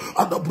diada,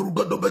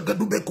 adabruga do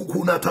begadube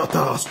kukuna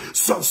tatas,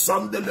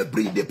 sansande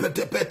lebride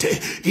pete,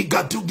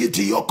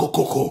 igatugiti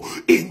yokokoko,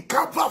 in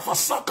kapa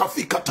fasaka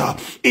fikata,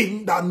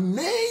 in the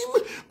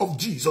name of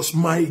Jesus,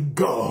 my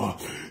God.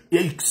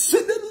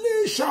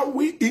 Exceedingly shall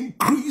we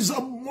increase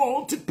and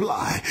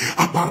multiply.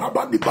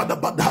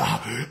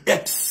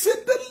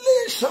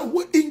 Exceedingly shall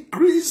we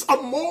increase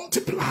and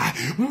multiply.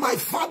 My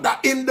Father,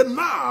 in the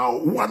now,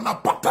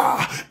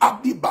 wanapata,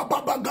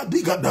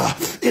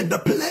 in the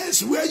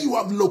place where you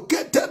have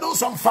located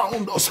us and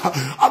found us.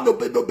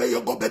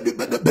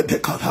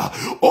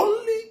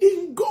 Only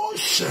in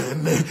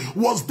Goshen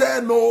was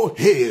there no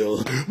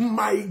hail.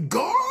 My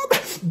God,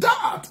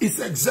 that is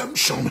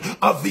exemption.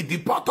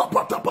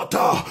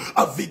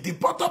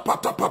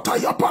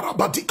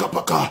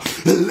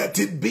 Let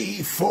it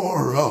be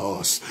for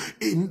us.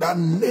 In the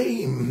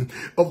name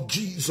of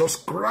Jesus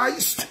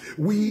Christ,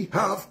 we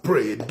have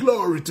prayed.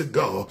 Glory to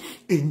God.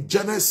 In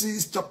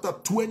Genesis chapter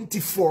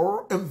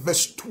 24 and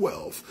verse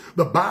 12,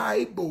 the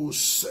Bible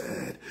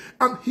said,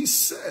 and he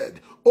said,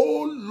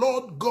 O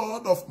Lord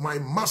God of my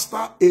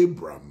master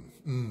Abram,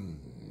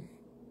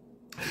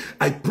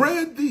 I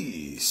pray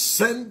thee,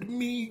 send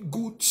me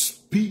good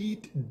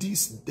speed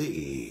this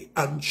day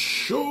and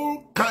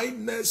show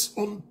kindness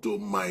unto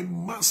my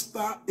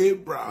master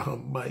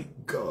Abraham, my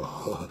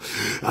God.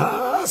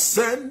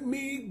 Send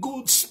me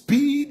good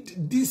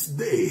speed this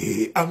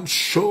day and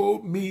show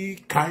me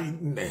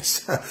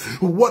kindness.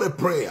 What a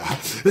prayer.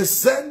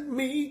 Send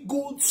me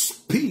good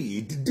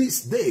speed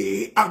this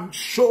day and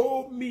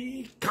show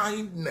me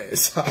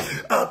kindness.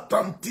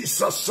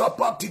 Atantisa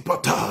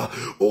sapatipata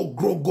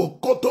ogrogo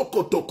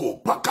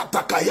kotokotoko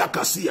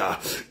pakatakayakasia.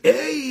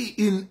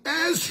 In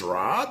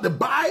Ezra, the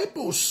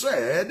Bible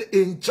said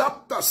in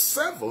chapter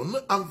 7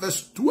 and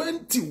verse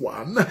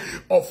 21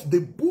 of the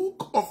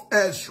book of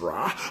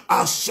Ezra,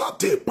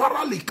 Asate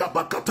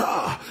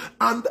paralikabakata,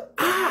 and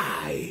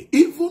I,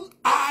 even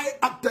I,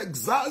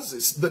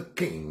 Artaxerxes the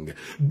king,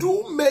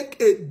 do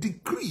make a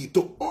decree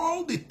to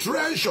all the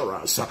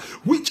treasurers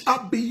which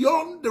are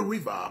beyond the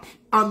river,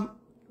 and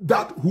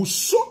that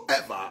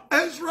whosoever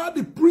Ezra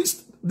the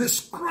priest, the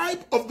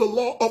scribe of the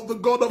law of the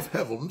God of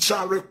heaven,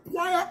 shall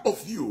require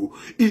of you,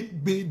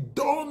 it be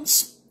done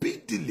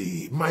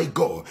speedily, my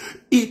God.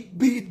 It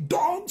be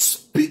done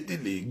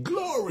speedily.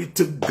 Glory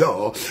to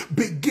God.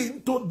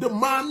 Begin to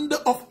demand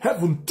of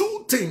heaven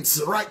two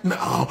things right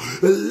now.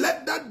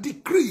 Let that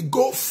decree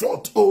go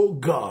forth, oh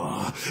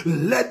God.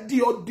 Let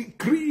your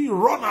decree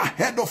run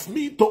ahead of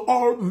me to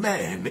all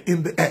men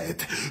in the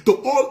earth, to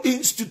all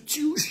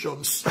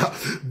institutions.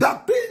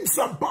 The things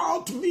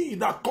about me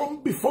that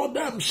come before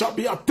them shall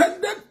be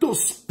attended to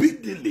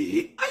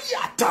speedily.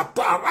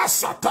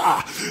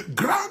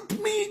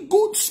 Grant me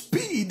good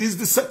speed is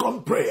the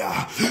second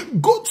prayer.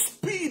 Good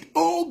speed,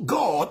 oh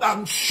God,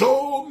 and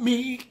show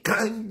me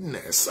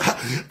kindness.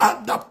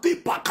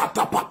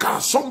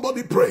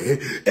 Somebody pray.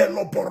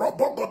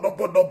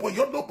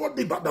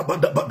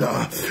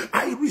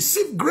 I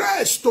receive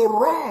grace to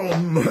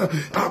run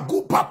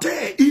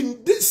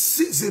in this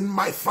season.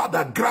 My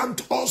Father,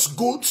 grant us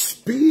good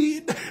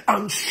speed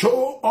and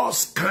show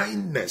us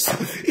kindness.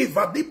 If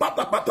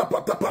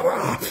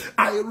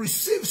I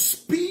receive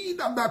speed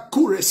and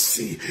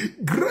accuracy,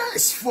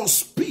 grace for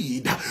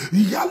speed.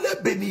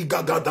 Let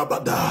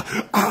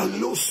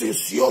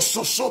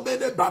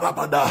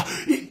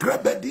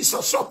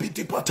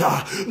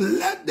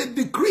the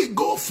decree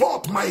go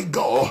forth, my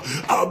God.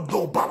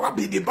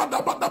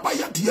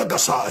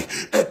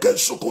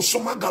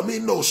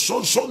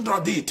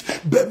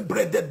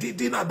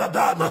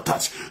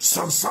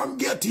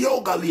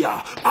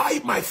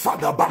 I, my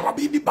Father,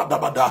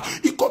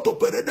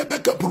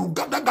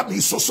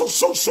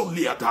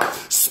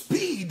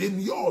 speed in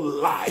your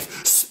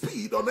life,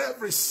 speed on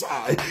every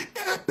side.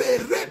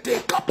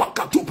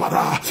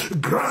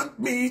 Grant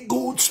me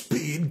good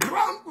speed.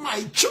 Grant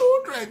my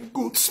children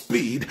good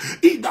speed.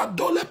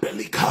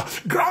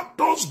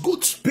 Grant us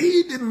good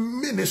speed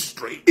in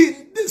ministry.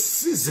 In this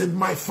season,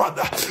 my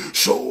Father,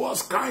 show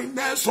us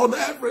kindness on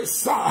every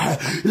side.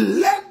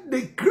 Let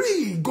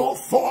decree go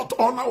forth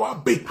on our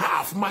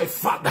behalf, my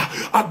Father.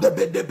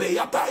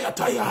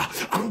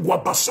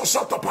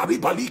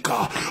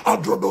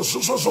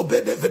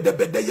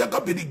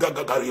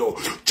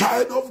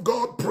 Child of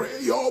God,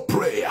 pray your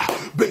prayer.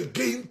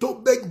 Begin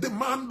to make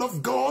demand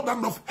of God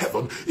and of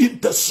heaven.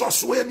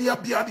 Intercessoria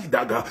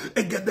biadidaga.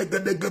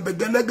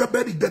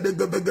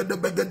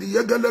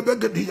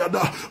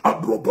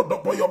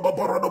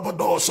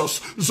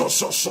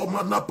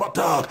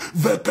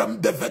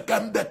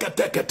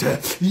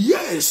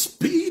 Yes,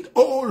 speed,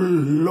 oh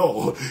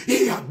Lord.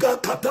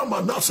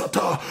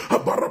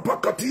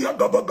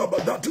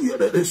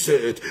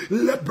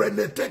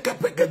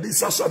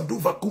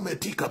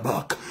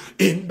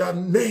 In the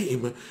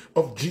name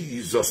of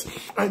Jesus,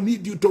 I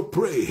need you to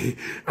pray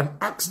and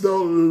ask the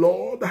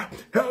Lord,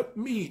 help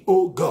me,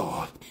 oh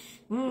God.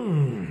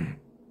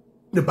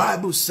 The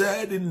Bible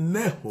said in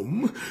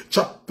Nahum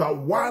chapter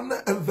 1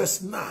 and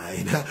verse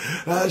 9,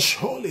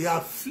 surely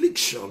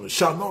affliction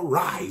shall not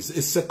rise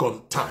a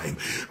second time.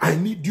 I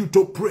need you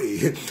to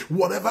pray.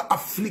 Whatever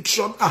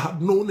affliction I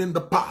had known in the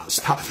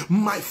past,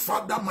 my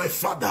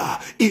Father,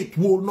 it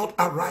will not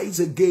arise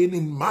again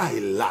in my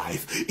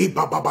life.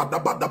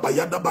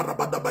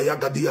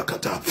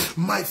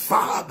 My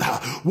Father,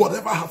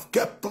 whatever have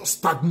kept us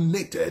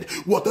stagnated,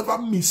 whatever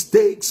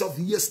mistakes of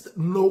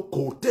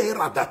yesterday,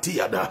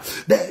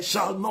 there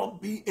shall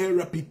not be a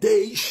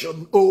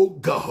reputation, oh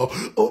God.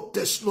 O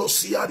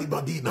tesnosiari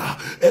badina,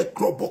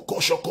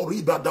 ekrobokosho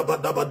koriba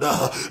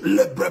dabadabada,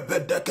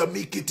 lebrebedeka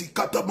mikiti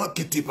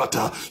katamakiti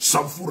pata,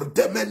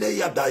 samfurdemene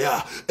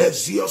yadaya,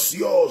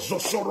 eziosio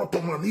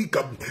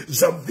zosoropomanika,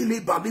 zamvili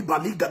bali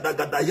baliga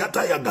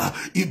dagadayata yaga,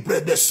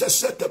 ibrede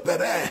sesete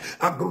pere,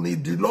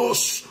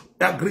 agrunidilos,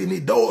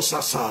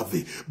 Agrinidosa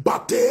savi,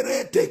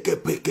 batere teke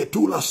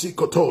peketula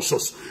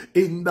sikotosos.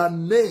 In the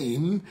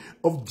name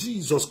of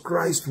Jesus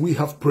Christ, we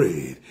have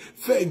prayed.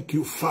 Thank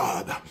you,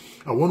 Father.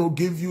 I want to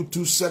give you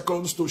 2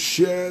 seconds to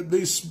share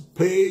this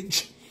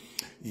page.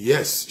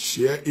 Yes,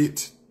 share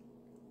it.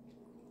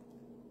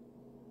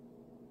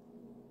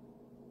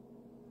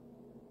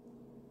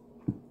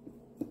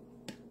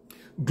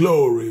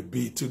 Glory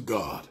be to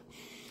God.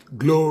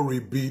 Glory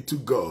be to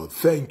God.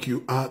 Thank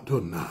you,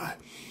 Adonai.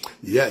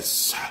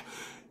 Yes.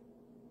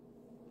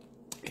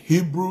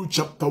 Hebrews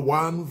chapter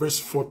 1 verse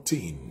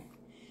 14.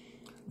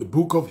 The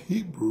book of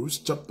Hebrews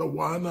chapter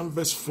 1 and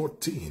verse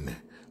 14.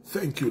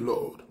 Thank you,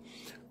 Lord.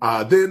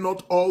 Are they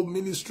not all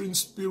ministering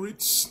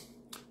spirits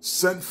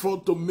sent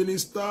forth to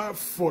minister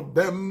for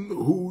them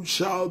who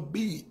shall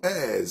be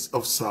heirs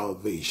of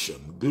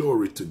salvation?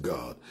 Glory to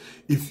God.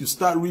 If you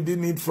start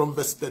reading it from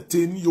verse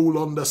 13, you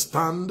will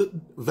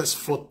understand verse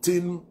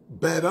 14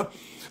 better.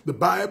 The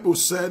Bible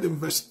said in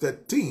verse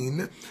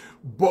 13,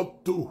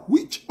 but to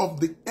which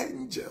of the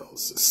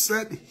angels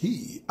said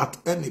he at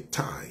any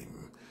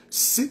time,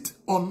 sit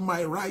on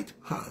my right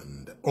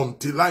hand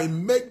until I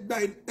make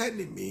thine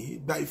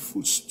enemy thy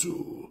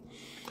footstool?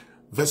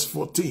 Verse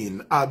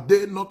 14, are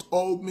they not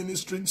all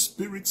ministering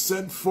spirits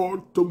sent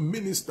forth to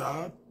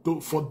minister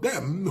for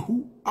them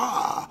who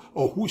are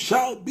or who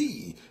shall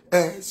be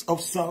heirs of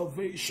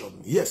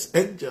salvation? Yes,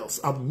 angels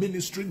are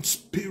ministering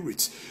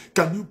spirits.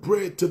 Can you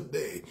pray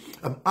today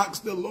and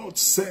ask the Lord,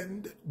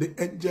 send the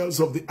angels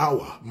of the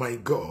hour, my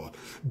God.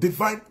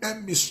 Divine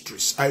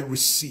mysteries I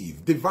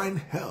receive, divine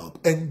help,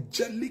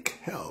 angelic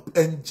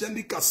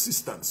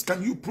assistance.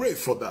 Can you pray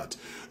for that?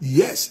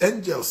 Yes,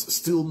 angels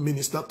still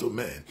minister to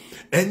men.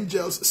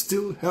 Angels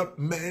still help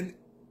men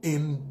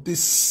in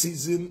this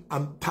season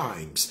and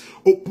times.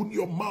 Open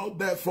your mouth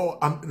therefore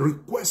and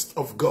request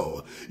of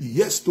God,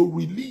 yes, to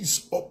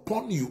release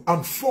upon you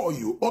and for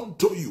you,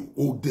 unto you,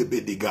 O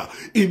Debediga,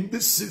 in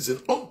this season,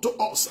 unto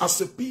us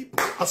as a people,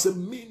 as a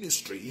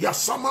ministry,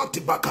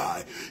 Yasamati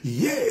Bakai,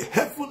 yea,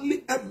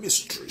 heavenly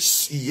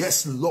mysteries,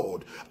 yes,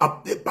 Lord,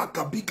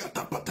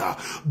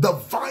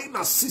 divine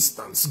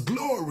assistance,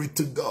 glory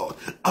to God,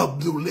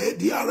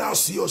 Abduledia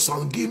Rasio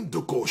Sangim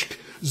Dukoshk,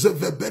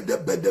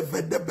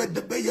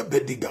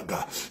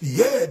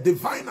 yeah,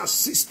 divine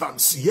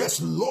assistance.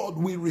 Yes, Lord,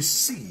 we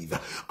receive.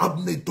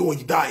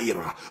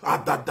 Abnedoidaira,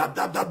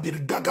 Adadada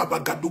Birgaga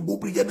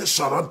Bagadububriene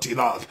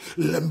Sarantinat,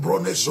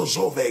 Lembrone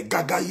Zozove,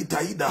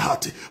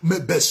 Gagaitaidahat,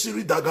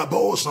 Mebesiri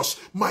Dagabosas,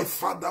 my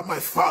Father,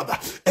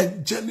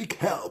 angelic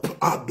help,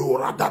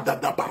 Adora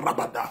Dada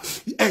Barabada,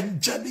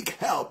 angelic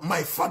help,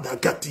 my Father,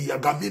 Gatia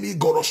Gamini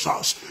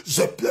Gorosas,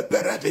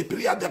 Zepleperete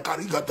Priada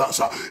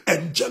Carigatasa,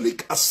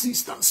 angelic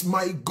assistance,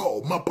 my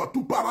God,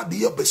 Mapatu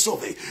Paradia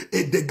Besove,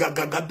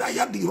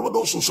 Edegagadaya di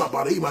Rodoso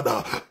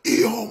Sabarimada,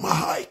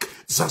 Iomahaik,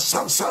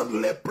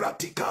 Zasansan le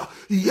pratica.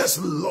 Yes,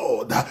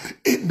 Lord,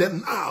 in the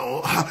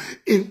now,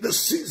 in the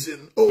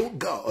season, oh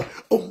God,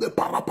 on the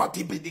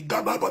parapati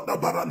bidigana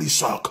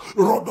baralisak,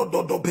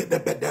 rodododo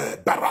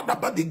bedebede,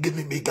 baradabadi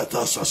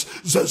ginimigatasas,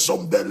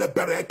 zezombele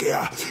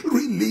berekea.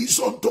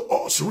 Release unto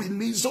us,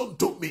 release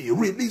unto me,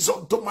 release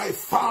unto my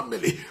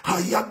family.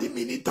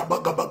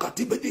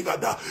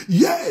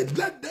 Yeah,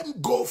 let them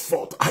go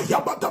forth.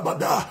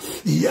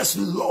 Yes,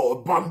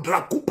 Lord,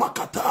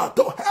 Bandrakupakata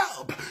to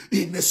help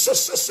in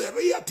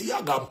necessary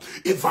tiagam.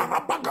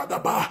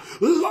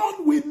 Lord,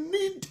 we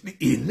need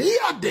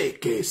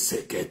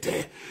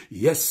sekete.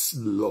 Yes,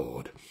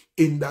 Lord,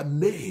 in the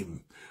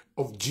name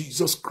of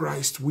Jesus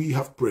Christ, we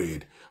have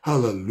prayed.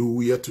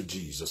 Hallelujah to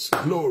Jesus.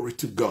 Glory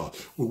to God.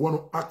 We want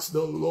to ask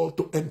the Lord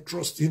to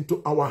entrust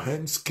into our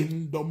hands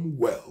kingdom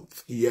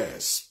wealth.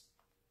 Yes.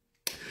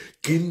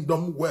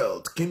 Kingdom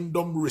wealth,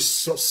 kingdom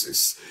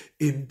resources.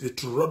 In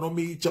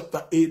Deuteronomy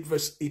chapter 8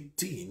 verse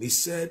 18, he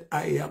said,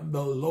 I am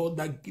the Lord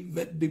that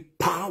giveth the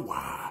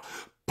power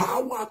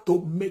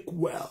to make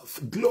wealth.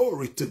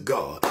 Glory to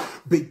God.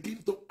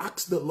 Begin to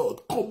ask the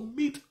Lord,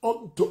 commit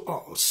unto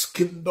us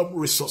kingdom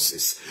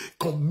resources.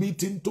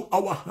 Commit into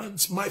our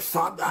hands, my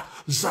Father.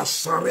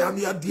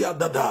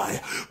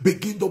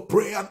 Begin to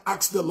pray and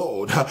ask the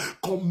Lord,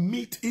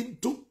 commit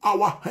into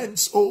our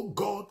hands, oh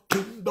God,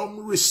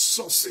 kingdom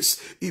resources.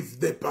 If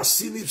the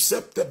passive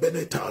septe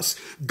benetas,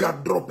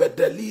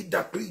 gadrobedeli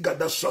da kriga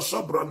da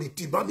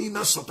sasabraniti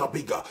banina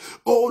sotabiga.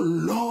 Oh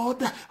Lord,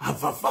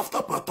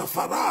 avavafta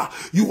patafara.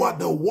 You are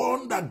the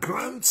one that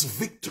grants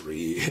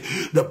victory.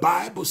 The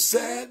Bible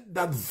said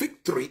that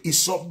victory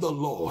is of the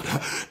Lord.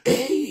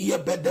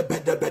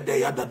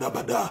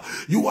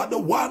 You are the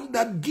one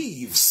that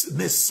gives.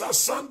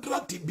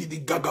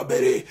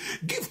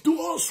 Give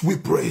to us, we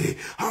pray.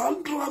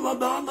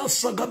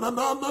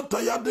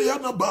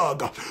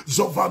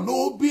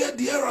 Zovanobia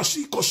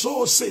dierashiko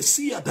so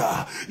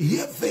sesiada.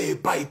 Yeve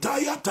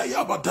baitaya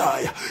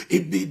tayabataya.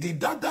 Ibidi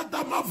dada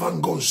dama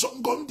vangon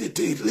songon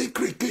dite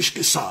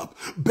likrikishkisab.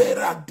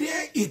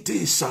 Berade it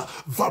is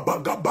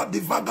vabagabadi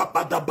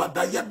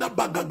vagabada yada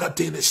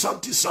bagagatene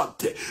santi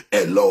sante.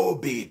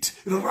 Elobit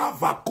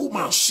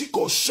ravakuma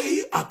siko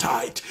say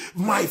atait.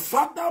 My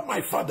father,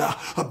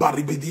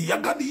 baribidi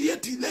yagadi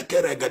yeti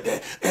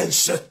lekeregade. And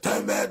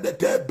seteme de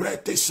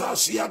tebrete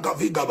sasia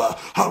gavigaba.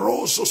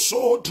 Haroso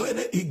so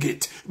trene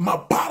igit.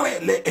 Mapare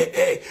le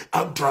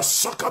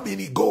antrasaka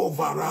mini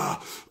govara.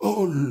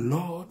 Oh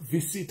Lord,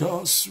 visit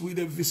us with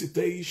a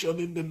visitation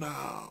in the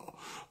now.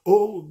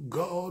 Oh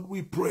God,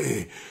 we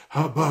pray.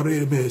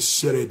 Habareme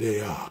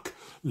seredeak.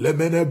 Let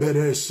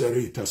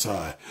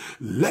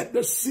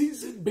the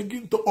season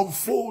begin to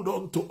unfold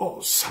unto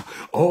us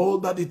all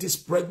that it is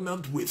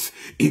pregnant with.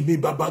 In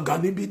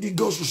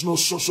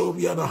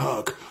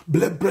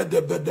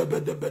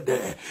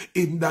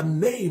the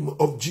name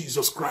of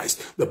Jesus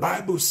Christ. The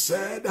Bible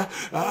said,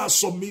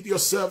 submit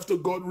yourself to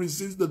God,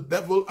 resist the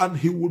devil, and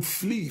he would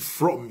flee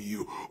from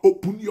you.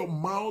 Open your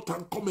mouth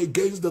and come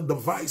against the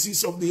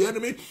devices of the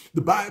enemy. The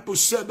Bible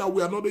said that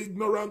we are not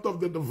ignorant of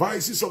the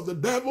devices of the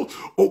devil.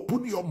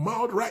 Open your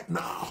mouth right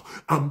now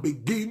and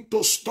begin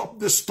to stop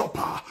the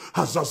stopper.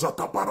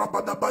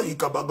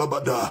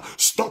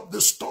 Stop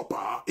the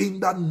stopper in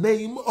the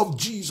name of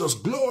Jesus.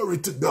 Glory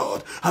to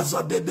God.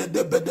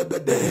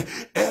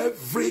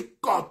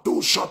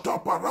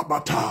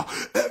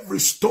 Every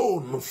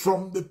stone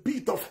from the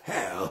pit of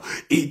hell,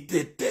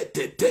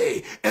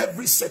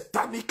 every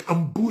satanic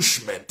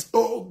ambushment,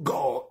 oh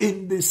God,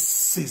 in this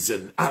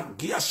season,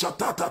 child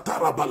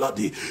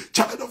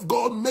of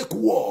God, make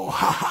war.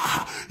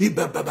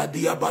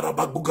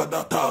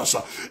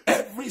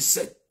 Every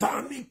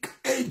satanic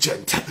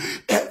agent,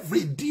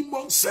 every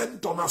demon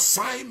sent on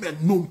assignment,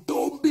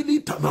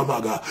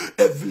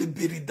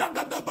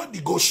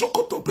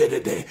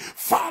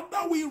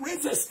 Father, we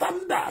raise a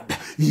standard.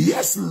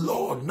 Yes,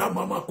 Lord.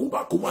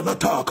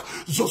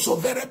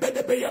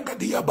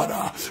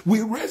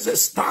 We raise a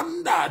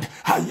standard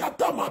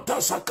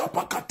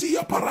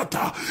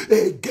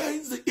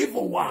against the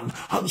evil one.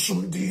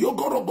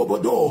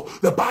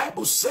 The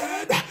Bible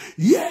said,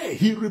 yeah,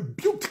 he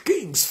rebuked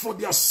kings for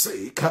their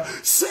sake,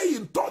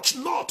 saying, touch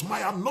not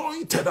my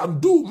anointed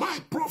and do my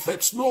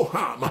prophets no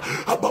harm.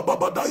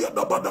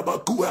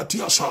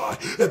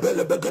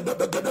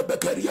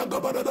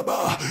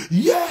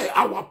 Yeah,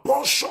 our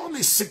portion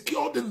is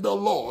secured in the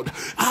Lord.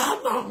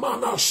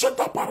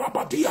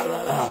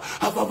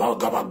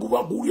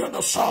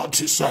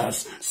 He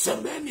says,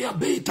 Semenia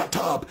beta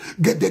tab,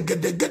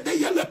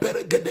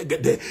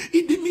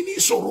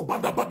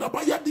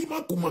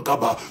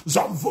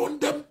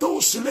 Zamvondem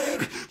to sler,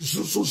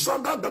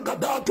 Zuzanga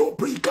gagadato,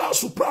 Prika,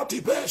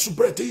 Suprati,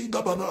 Supreti,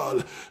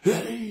 Gabanal.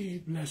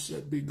 Hey,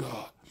 blessed be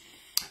God.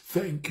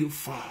 Thank you,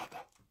 Father.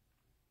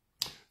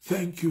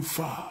 Thank you,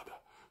 Father.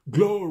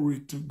 Glory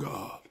to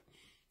God.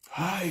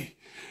 Hi.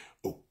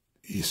 Oh,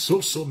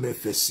 Isoso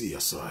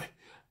Mefesiasai.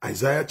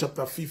 Isaiah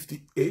chapter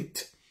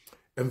 58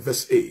 and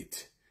verse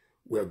 8.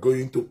 We are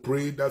going to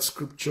pray that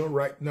scripture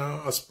right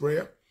now as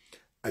prayer.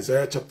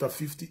 Isaiah chapter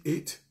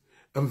 58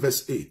 and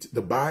verse 8,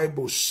 the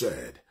Bible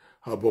said,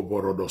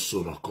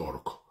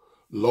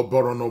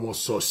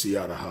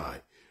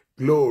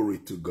 glory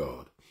to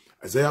God.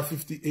 Isaiah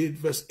 58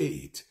 verse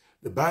 8,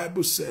 the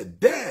Bible said,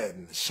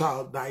 then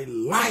shall thy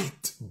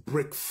light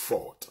break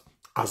forth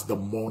as the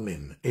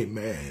morning.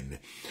 Amen.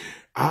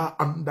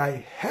 And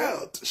thy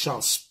health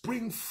shall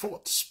spring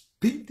forth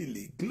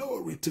speedily.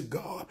 Glory to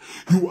God.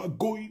 You are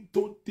going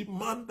to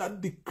demand and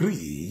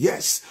decree,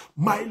 yes,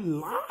 my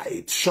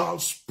light shall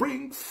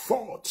spring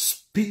forth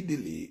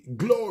speedily.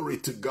 Glory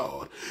to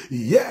God.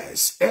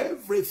 Yes,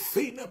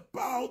 everything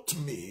about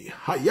me,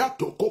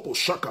 Hayato Kobo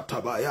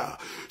Shakatabaya,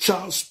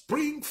 shall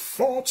spring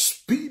forth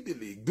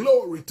speedily.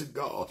 Glory to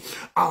God.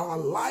 Our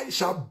light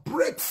shall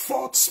break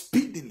forth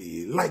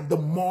speedily like the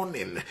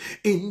morning.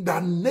 In the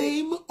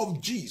name of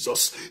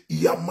Jesus.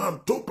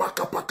 Yamanto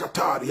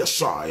Pakapakatari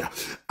Yesaya.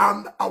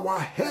 And our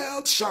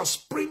health shall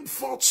spring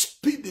forth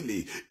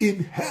speedily.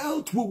 In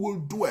health we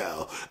will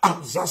dwell.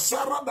 And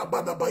Zasara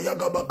Badabaya.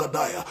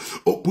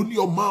 Open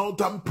your mouth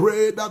and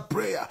pray that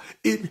prayer.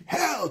 In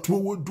health we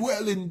will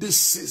dwell in this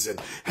season.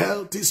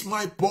 Health is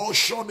my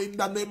portion in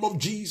the name of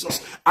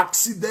Jesus.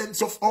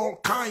 Accidents of all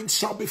kinds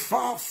shall be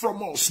far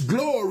from us.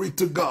 Glory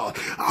to God.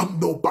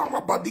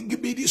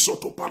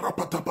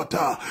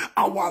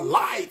 Our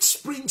light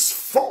springs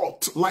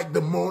forth like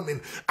the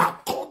morning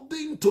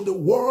according to the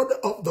word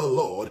of the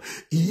Lord.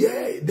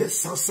 Yea, the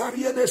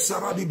Sasaria de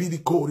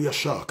Saradibidi Korea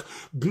Shak.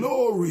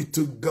 Glory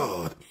to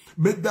God.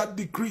 Make that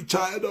decree,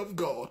 child of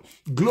God.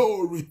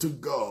 Glory to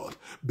God.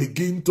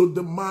 Begin to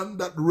demand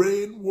that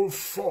rain will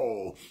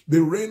fall.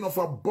 The rain of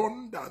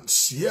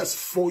abundance. Yes,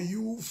 for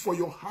you, for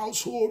your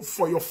household,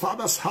 for your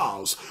father's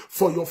house,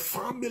 for your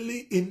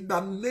family, in the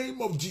name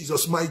of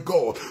Jesus, my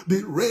God.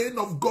 The rain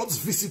of God's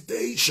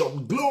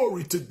visitation.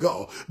 Glory to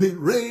God. The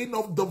rain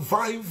of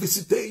divine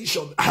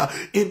visitation.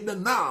 In the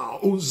now.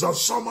 The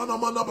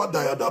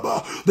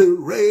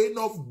rain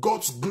of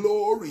God's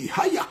glory.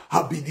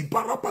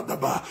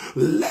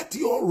 Let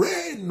your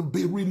rain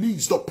be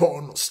released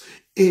upon us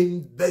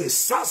in the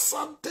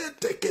sasante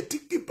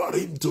teketiki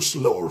parintus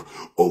lor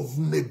of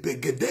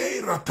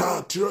nebegedera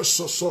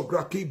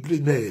tatrosograki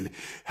blinel.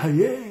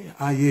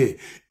 Aye,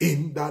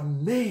 in the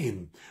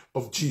name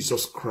of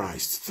Jesus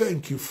Christ.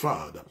 Thank you,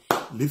 Father.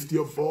 Lift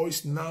your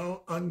voice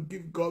now and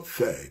give God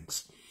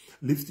thanks.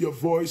 Lift your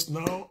voice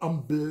now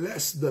and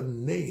bless the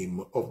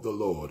name of the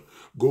Lord.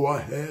 Go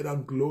ahead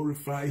and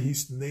glorify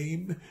his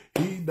name.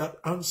 He that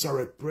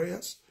answereth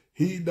prayers,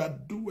 he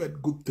that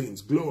doeth good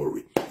things.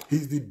 Glory.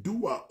 He's the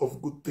doer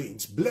of good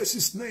things. Bless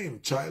his name,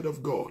 child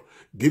of God.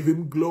 Give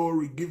him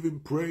glory, give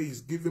him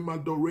praise, give him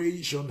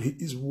adoration. He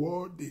is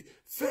worthy.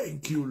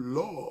 Thank you,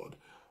 Lord.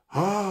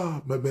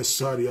 My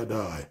Messiah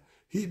die.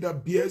 He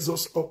that bears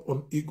us up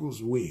on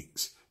eagle's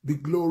wings, be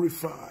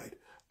glorified.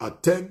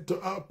 Attend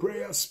to our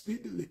prayers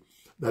speedily,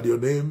 that your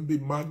name be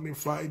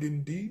magnified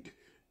indeed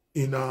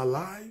in our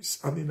lives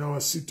and in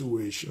our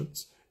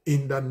situations,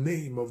 in the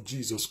name of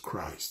Jesus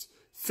Christ.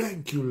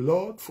 Thank you,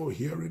 Lord, for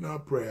hearing our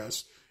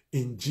prayers.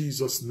 In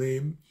Jesus'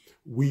 name,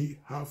 we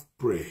have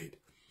prayed.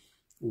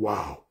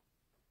 Wow.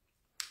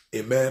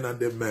 Amen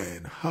and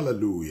amen.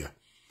 Hallelujah.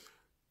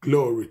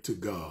 Glory to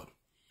God.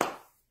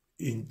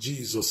 In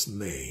Jesus'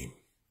 name,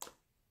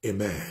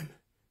 amen.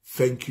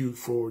 Thank you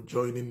for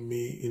joining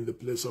me in the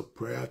place of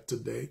prayer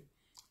today.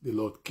 The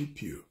Lord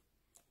keep you.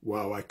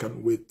 Wow, I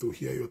can't wait to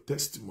hear your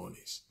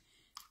testimonies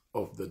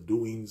of the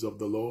doings of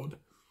the Lord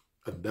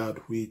and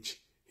that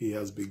which he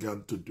has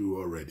begun to do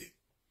already.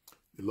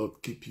 The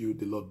Lord keep you.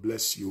 The Lord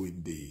bless you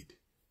indeed.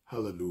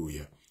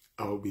 Hallelujah.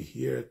 I'll be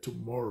here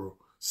tomorrow,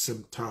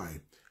 same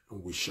time,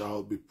 and we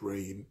shall be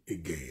praying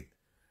again.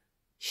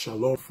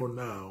 Shalom for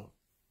now.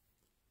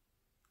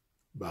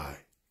 Bye.